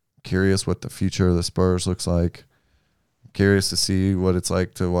 Curious what the future of the Spurs looks like. Curious to see what it's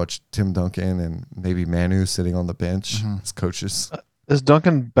like to watch Tim Duncan and maybe Manu sitting on the bench as coaches. Is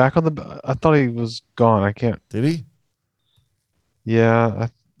Duncan back on the? I thought he was gone. I can't. Did he? Yeah,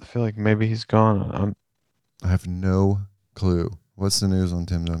 I feel like maybe he's gone. I have no clue. What's the news on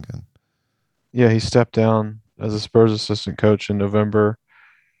Tim Duncan? Yeah, he stepped down as a Spurs assistant coach in November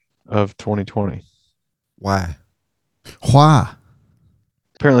of 2020. Why? Why?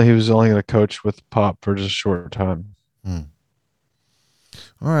 Apparently, he was only going to coach with Pop for just a short time.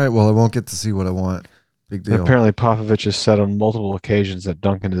 All right. Well, I won't get to see what I want. Big And deal. apparently, Popovich has said on multiple occasions that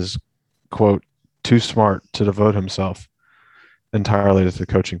Duncan is, quote, too smart to devote himself entirely to the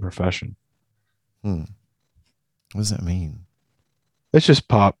coaching profession. What does that mean? It's just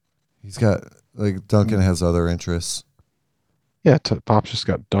Pop. He's got like Duncan has other interests. Yeah, Pop's just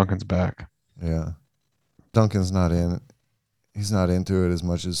got Duncan's back. Yeah. Duncan's not in. He's not into it as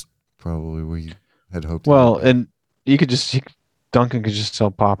much as probably we had hoped. Well, and Duncan could just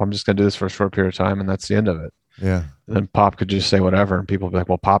tell Pop, I'm just going to do this for a short period of time, and that's the end of it. Yeah. And then Pop could just say whatever, and people would be like,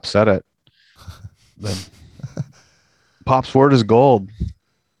 well, Pop said it. Then Pop's word is gold.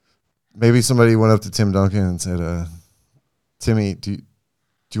 Maybe somebody went up to Tim Duncan and said, Timmy, do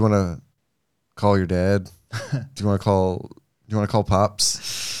you want to call your dad? Do you want to call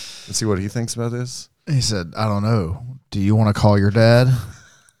Pops and see what he thinks about this? He said, I don't know. Do you want to call your dad?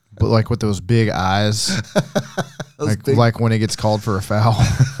 But like with those big eyes. Like when he gets called for a foul.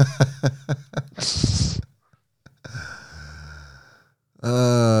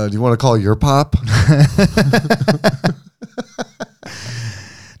 Do you want to call your pop?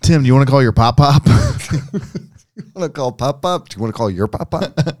 Tim, do you want to call your pop? You want to call pop? Do you want to call your pop?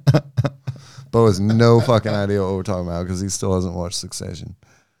 Bo has no fucking idea what we're talking about because he still hasn't watched Succession.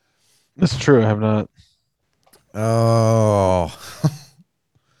 That's true. I have not. Oh.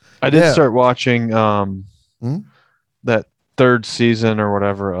 I did Yeah. start watching that third season or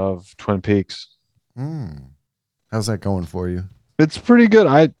whatever of Twin Peaks. How's that going for you? It's pretty good.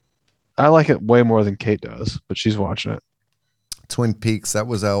 I like it way more than Kate does, but she's watching it. Twin Peaks, that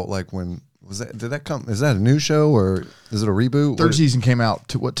was out like when was that? Did that come? Is that a new show or is it a reboot? Third season came out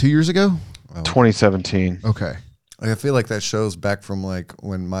 2 years ago? 2017. Okay. I feel like that show's back from like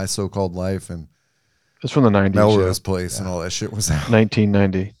when My So-Called Life and It's from the 90s. Melrose Place and all that shit was out.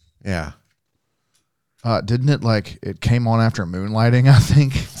 1990. Yeah. Didn't it it came on after Moonlighting, I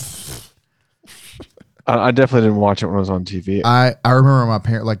think? I definitely didn't watch it when it was on TV. I remember my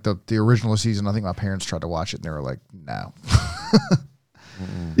parents, like the original season, I think my parents tried to watch it and they were like, no.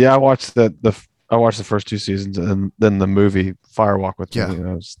 Yeah, I watched I watched the first 2 seasons and then the movie Firewalk with Me. Yeah. And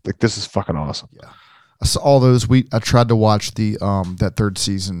I was like, this is fucking awesome. I saw all those. I tried to watch the that third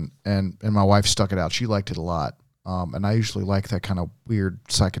season and my wife stuck it out. She liked it a lot. And I usually like that kind of weird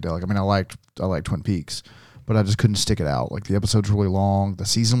psychedelic. I mean, I like Twin Peaks, but I just couldn't stick it out. Like the episode's really long. The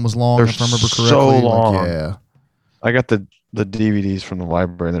season was long, They're if I remember correctly. so Like, long. yeah. I got the DVDs from the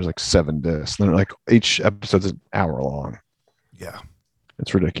library and there's like 7 discs. And they're like each episode's an hour long. Yeah.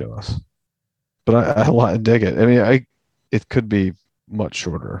 It's ridiculous. But I dig it. I mean, it could be much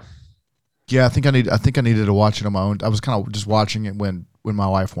shorter. Yeah, I think I needed to watch it on my own. I was kind of just watching it when my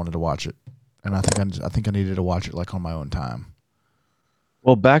wife wanted to watch it, and I think I needed to watch it like on my own time.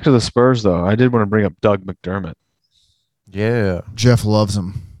 Well, back to the Spurs though. I did want to bring up Doug McDermott. Yeah. Jeff loves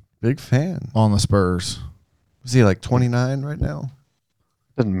him Big fan. on the Spurs. Is he like 29 right now?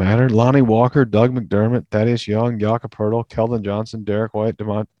 Doesn't matter. Lonnie Walker, Doug McDermott, Thaddeus Young, Jakob Poeltl, Keldon Johnson, Derek White,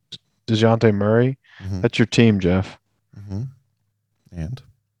 DeJounte Murray. Mm-hmm. That's your team, Jeff. Mm-hmm. And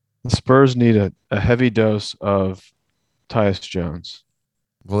The Spurs need a heavy dose of Tyus Jones.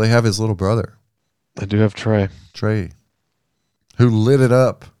 well, they have his little brother, They do have Trey. who lit it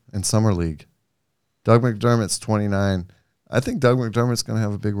up in Summer League. Doug McDermott's 29. I think Doug McDermott's going to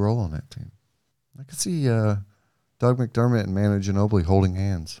have a big role on that team. I could see Doug McDermott and Manu Ginobili holding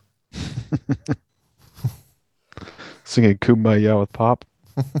hands. Singing Kumbaya with Pop.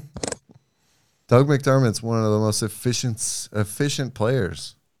 Doug McDermott's one of the most efficient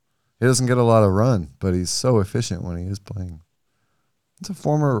players. He doesn't get a lot of run, but he's so efficient when he is playing. He's a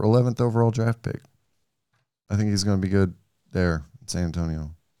former 11th overall draft pick. I think he's going to be good there in San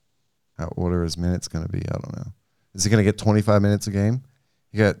Antonio. What are his minutes going to be? I don't know. Is he going to get 25 minutes a game?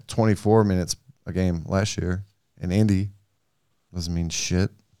 He got 24 minutes a game last year in Indy. Doesn't mean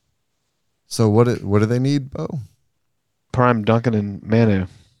shit. So what do they need, Bo? Prime Duncan and Manu.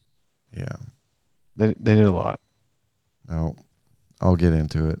 Yeah. They need a lot. No, I'll get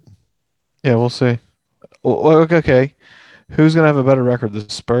into it. Yeah, we'll see. Well, okay. Who's going to have a better record, the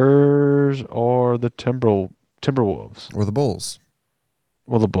Spurs or the Timberwolves? Or the Bulls.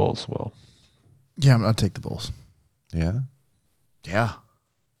 Well, the Bulls will. Yeah, I'll take the Bulls. Yeah. Yeah.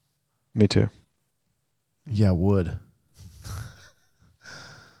 Me too. Yeah, I would.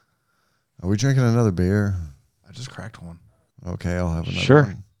 Are we drinking another beer? I just cracked one. Okay, I'll have another Sure.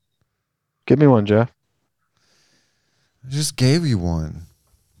 one. Give me one, Jeff. I just gave you one.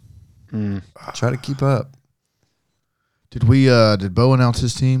 Try to keep up. Did Bo announce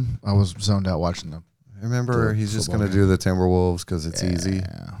his team? I was zoned out watching them. Remember, The he's just football going to do the Timberwolves because it's easy.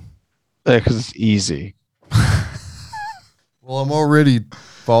 Yeah. Yeah, because it's easy. Well, I'm already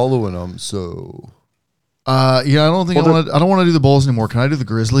following them, so Yeah, I don't think Well, I don't want to do the Bulls anymore. Can I do the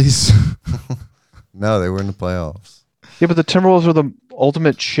Grizzlies? no, they were in the playoffs. Yeah, but the Timberwolves are the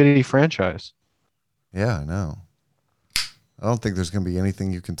ultimate shitty franchise. Yeah, I know. I don't think there's going to be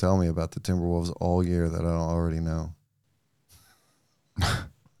anything you can tell me about the Timberwolves all year that I don't already know.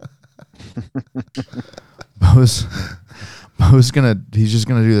 He's just gonna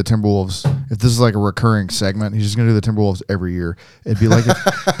do the Timberwolves. If this is like a recurring segment, he's just gonna do the Timberwolves every year. It'd be like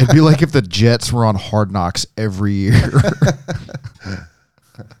if the Jets were on Hard Knocks every year.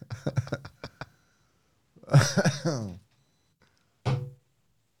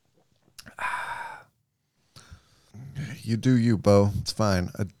 You do you, Bo. It's fine.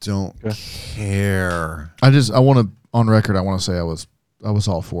 I don't care. I want to on record. I want to say I was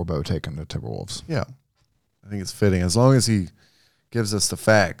all for Bo taking the Timberwolves. Yeah. I think it's fitting. As long as he gives us the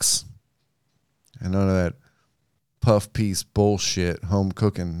facts and none of that puff piece bullshit, home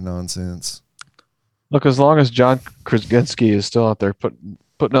cooking nonsense. Look, as long as John Krasinski is still out there putting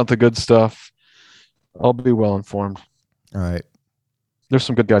out the good stuff, I'll be well informed. All right. There's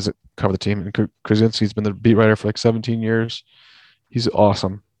some good guys that cover the team. And Krasinski's been the beat writer for like 17 years. He's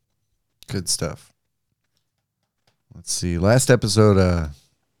awesome. Good stuff. Let's see. Last episode,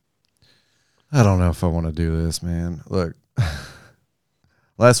 I don't know if I want to do this, man. Look,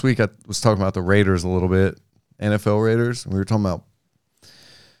 last week I was talking about the Raiders a little bit, NFL Raiders. We were talking about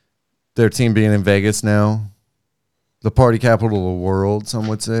their team being in Vegas now, the party capital of the world, some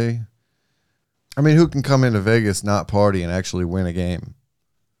would say. I mean, who can come into Vegas, not party, and actually win a game?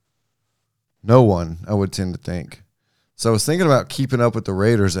 No one, I would tend to think. So I was thinking about keeping up with the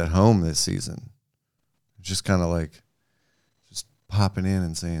Raiders at home this season. Just kind of like just popping in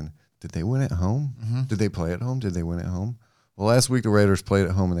and saying, did they win at home? Mm-hmm. Did they play at home? Did they win at home? Well, last week the Raiders played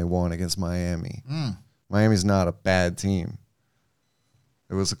at home and they won against Miami. Miami's not a bad team.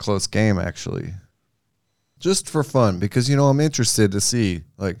 It was a close game, actually. Just for fun, because, I'm interested to see,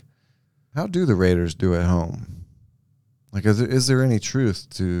 like, how do the Raiders do at home? Like, is there any truth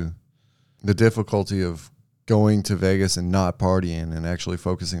to the difficulty of going to Vegas and not partying and actually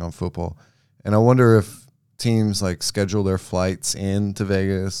focusing on football? And I wonder if teams, like, schedule their flights into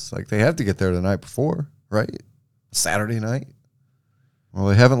Vegas. Like, they have to get there the night before, right? Saturday night. Well,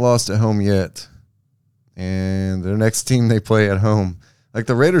 they haven't lost at home yet. And their next team they play at home. Like,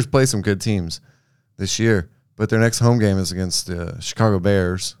 the Raiders play some good teams this year, but their next home game is against the Chicago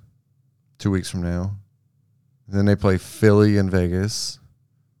Bears 2 weeks from now. And then they play Philly in Vegas.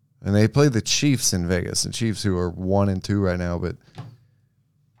 And they play the Chiefs in Vegas. The Chiefs, who are 1-2 right now, but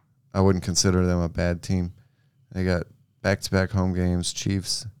I wouldn't consider them a bad team. They got back-to-back home games: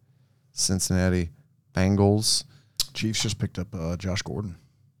 Chiefs, Cincinnati, Bengals. Chiefs just picked up Josh Gordon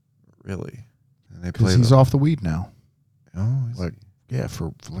Really, and they because play. he's off the weed now. Oh, Like, yeah,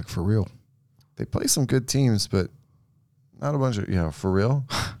 for real. they play some good teams, but not a bunch of for real.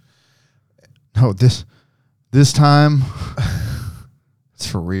 No, this time it's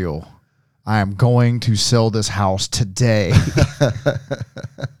for real. I am going to sell this house today.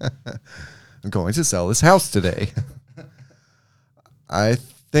 I'm going to sell this house today. I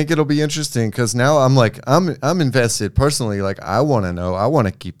think it'll be interesting because now I'm invested personally. Like, I want to know, I want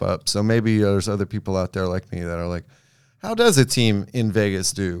to keep up. So maybe there's other people out there like me that are like, how does a team in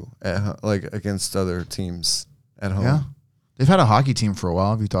Vegas do against other teams at home? Yeah. They've had a hockey team for a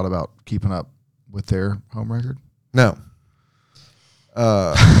while. Have you thought about keeping up with their home record? No.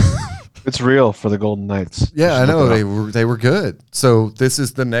 It's real for the Golden Knights. Yeah, I Just know look it up. they were good. So this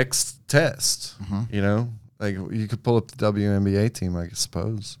is the next test. Mhm. You know, like you could pull up the WNBA team, I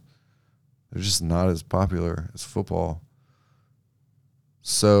suppose. They're just not as popular as football.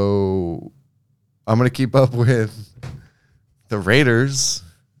 So I'm gonna keep up with the Raiders,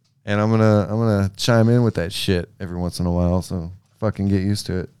 and I'm gonna chime in with that shit every once in a while. So fucking get used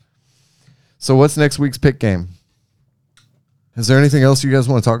to it. So what's next week's pick game? Is there anything else you guys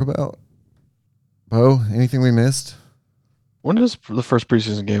want to talk about? Bo, anything we missed? When is the first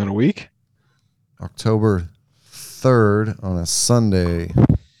preseason game in a week? October 3rd on a Sunday.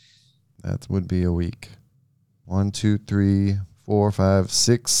 That would be a week. 1, 2, 3, 4, 5,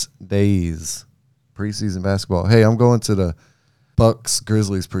 6 days. Preseason basketball. Hey, I'm going to the Bucks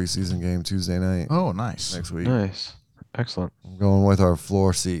Grizzlies preseason game Tuesday night Oh, nice. next week. Nice. Excellent. I'm going with our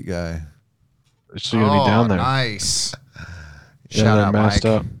floor seat guy. So you're going to be down there. Nice. Yeah, Shout they're out, masked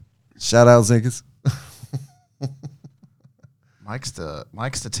Mike. up. Shout out Zinkus. Mike's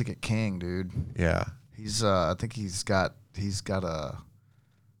the ticket king, dude. Yeah. He's I think he's got tickets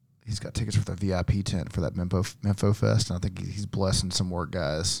for the VIP tent for that Memphis Fest, and I think he's blessing some work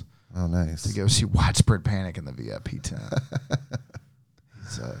guys Oh, nice. to go see Widespread Panic in the VIP tent.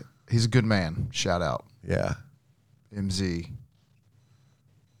 He's a good man. Shout out Yeah. MZ.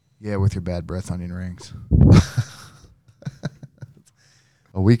 Yeah, with your bad breath onion rings.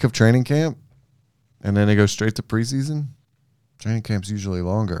 A week of training camp, and then they go straight to preseason. Training camp's usually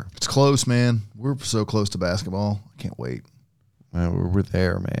longer. It's close, man. We're so close to basketball. I can't wait. Man, we're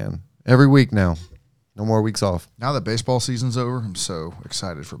there, man. Every week now. No more weeks off. Now that baseball season's over, I'm so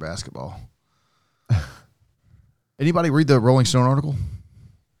excited for basketball. Anybody read the Rolling Stone article?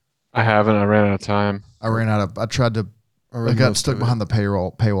 I haven't. I ran out of time. I got stuck behind the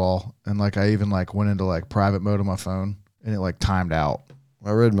paywall, and like I even like went into like private mode on my phone, and it like timed out.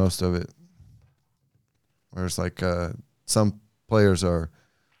 I read most of it. Where it's like some players are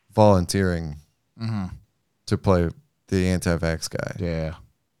volunteering to play the anti-vax guy. Yeah.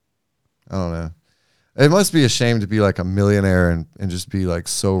 I don't know. It must be a shame to be like a millionaire and just be like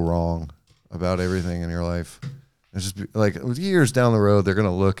so wrong about everything in your life. It's just be, like years down the road, they're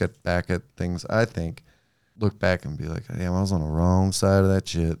gonna look back at things. I think look back and be like, "Damn, I was on the wrong side of that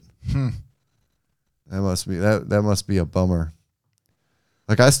shit." That must be a bummer.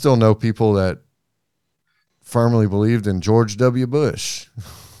 Like I still know people that firmly believed in George W. Bush.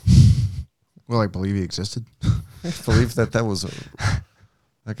 Well, I believe he existed. They believed that was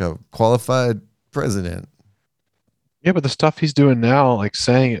like a qualified president. Yeah, but the stuff he's doing now, like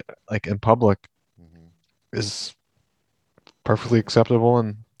saying it like in public, is perfectly acceptable.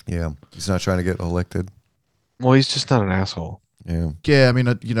 And Yeah, he's not trying to get elected. well, he's just not an asshole. Yeah, Yeah, I mean,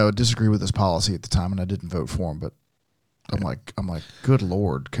 I disagree with his policy at the time, and I didn't vote for him. But I'm like, good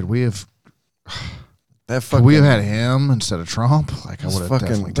Lord, could we have had him instead of Trump? Like, I would have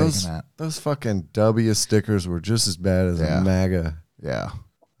definitely taken that. Those fucking W stickers were just as bad as Yeah. a Yeah.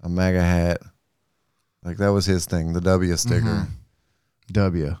 MAGA hat. Like that was his thing, the W sticker.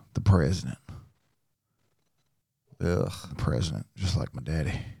 W, the president. Ugh. The president, just like my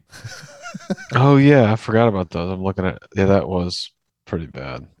daddy. Oh yeah, I forgot about those. I'm looking at that was pretty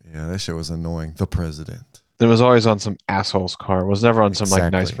bad. Yeah, that shit was annoying. The president. It was always on some asshole's car. It was never on some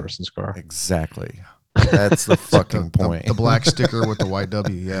like nice Exactly. person's car. Exactly. That's the fucking point. The black sticker with the white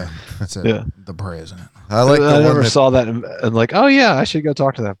W. Yeah. That's it. Yeah. The president. I like the I one never that, saw that and like, oh yeah, I should go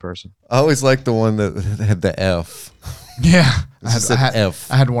talk to that person. I always liked the one that had the F. Yeah. It just said F.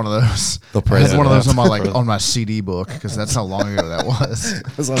 I had one of those. The I had one of those on president. my CD book because that's how long ago that was.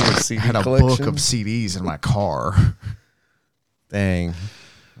 It was on the CD I had a collection. book of CDs in my car. Dang.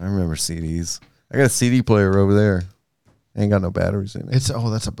 I remember CDs. I got a CD player over there. Ain't got no batteries in it. It's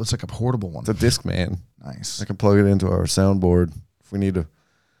like a portable one. It's a Discman. Nice. I can plug it into our soundboard if we need to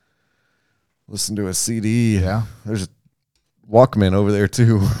Listen to a CD. Yeah. There's a Walkman over there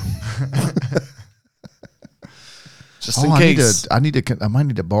too. Just in case. I might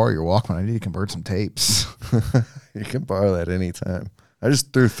need to borrow your Walkman. I need to convert some tapes. You can borrow that anytime. I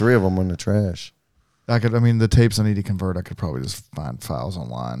just threw 3 of them in the trash. The tapes I need to convert, I could probably just find files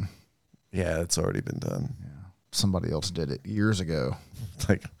online. Yeah, it's already been done. Yeah. Somebody else did it years ago.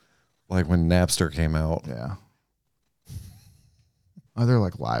 Like when Napster came out. Yeah. Oh, they're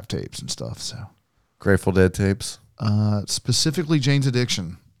like live tapes and stuff. So Grateful Dead tapes. Specifically Jane's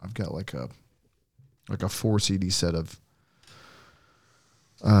Addiction. I've got like a 4 CD set of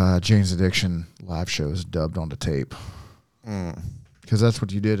Jane's Addiction live shows dubbed onto tape. Because that's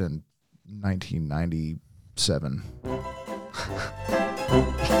what you did in 1997.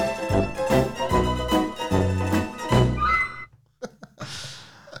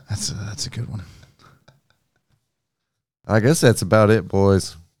 That's a good one. I guess that's about it,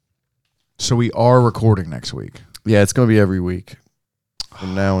 boys. So we are recording next week. Yeah, it's going to be every week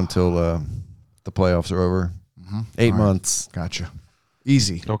from now until the playoffs are over. 8 months. Gotcha.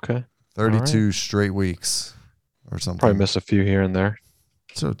 Easy. Okay. 32 straight weeks or something. Probably miss a few here and there.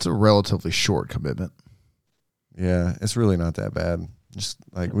 So it's a relatively short commitment. Yeah, it's really not that bad. Just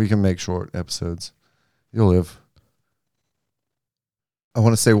like we can make short episodes. You'll live. I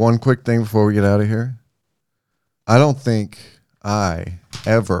want to say one quick thing before we get out of here. I don't think I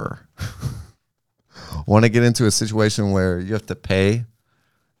ever want to get into a situation where you have to pay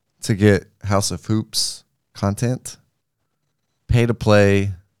to get House of Hoops content. Pay to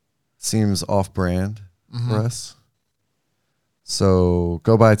play seems off-brand for us. So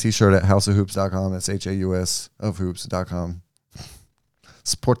go buy a t-shirt at houseofhoops.com. That's HAUS of hoops.com.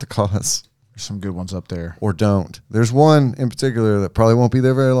 Support the cause. There's some good ones up there. Or don't. There's one in particular that probably won't be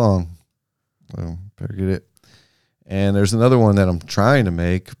there very long. So better get it. And there's another one that I'm trying to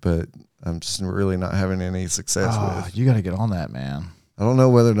make, but I'm just really not having any success with. You got to get on that, man. I don't know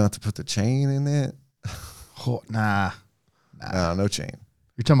whether or not to put the chain in it. Oh, nah. No chain.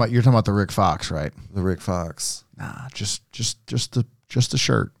 You're talking about the Rick Fox, right? The Rick Fox. Nah, just the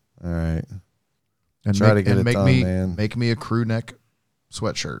shirt. All right. And Try to get it done, man. Make me a crew neck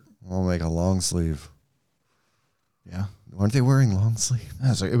sweatshirt. I'll make a long sleeve. Yeah. Weren't they wearing long sleeve?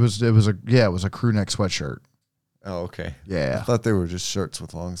 It was a crew neck sweatshirt. Oh, okay. Yeah. I thought they were just shirts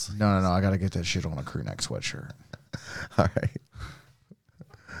with long sleeves. No. I got to get that shit on a crew neck sweatshirt. All right.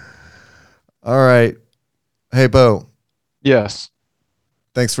 All right. Hey, Bo. Yes.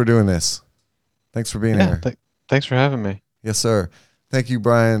 Thanks for doing this. Thanks for being here. Thanks for having me. Yes, sir. Thank you,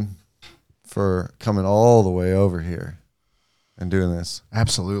 Brian, for coming all the way over here and doing this.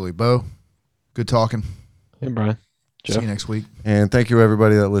 Absolutely. Bo, good talking. Hey, Brian. Jeff. See you next week. And thank you,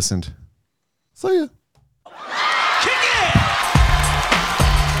 everybody that listened. See ya.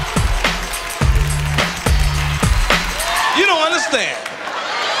 You don't understand.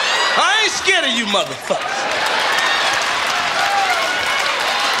 I ain't scared of you motherfuckers.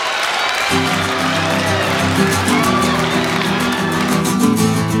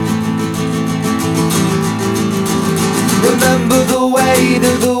 Remember the weight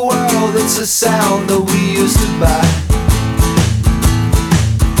of the world, it's a sound that we used to buy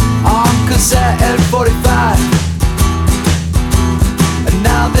on cassette and 45. And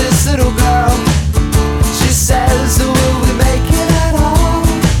now this little girl, she says, will we make it at all?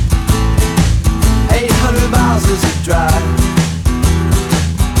 800 miles does it drive?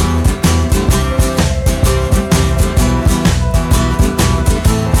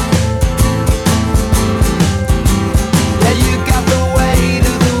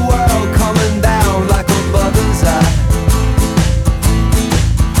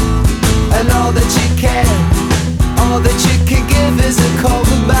 All that you can give is a cold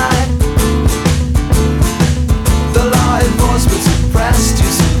goodbye. The law enforcement suppressed, you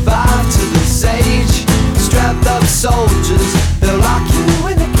survive to the sage. Strapped up soldiers, they'll lock you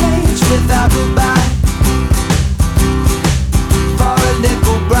in a cage without goodbye. For a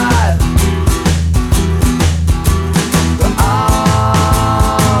nickel bribe. But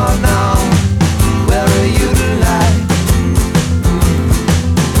oh no, where are you tonight?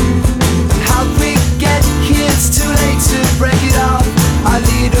 How we get kids too late to break it off. I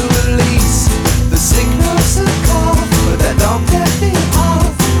need a release. The signals are called, but they don't get me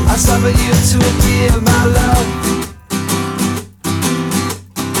off. I summon you to give my love.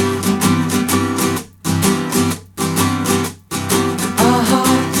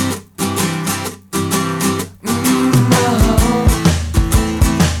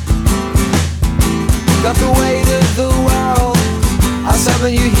 Got the weight of the world. I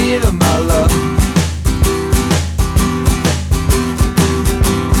summon you here, my love.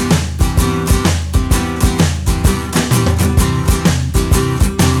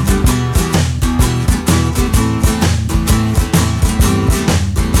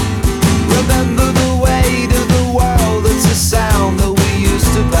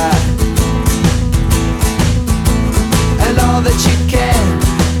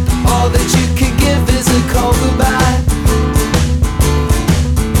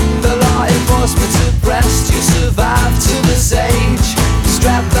 forced me to breast. You survived to this age.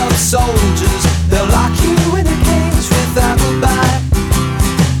 Strapped up soldiers, they'll lock you in a cage without goodbye.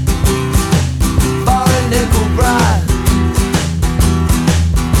 For a nickel bride.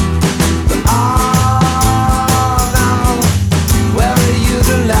 But oh no, where are you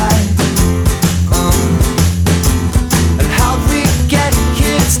tonight? And how'd we get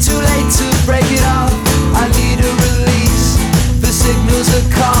here? It's too late to break it off. I need a release. The signals are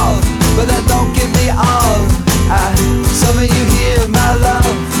called, but that don't give me all. Some of you hear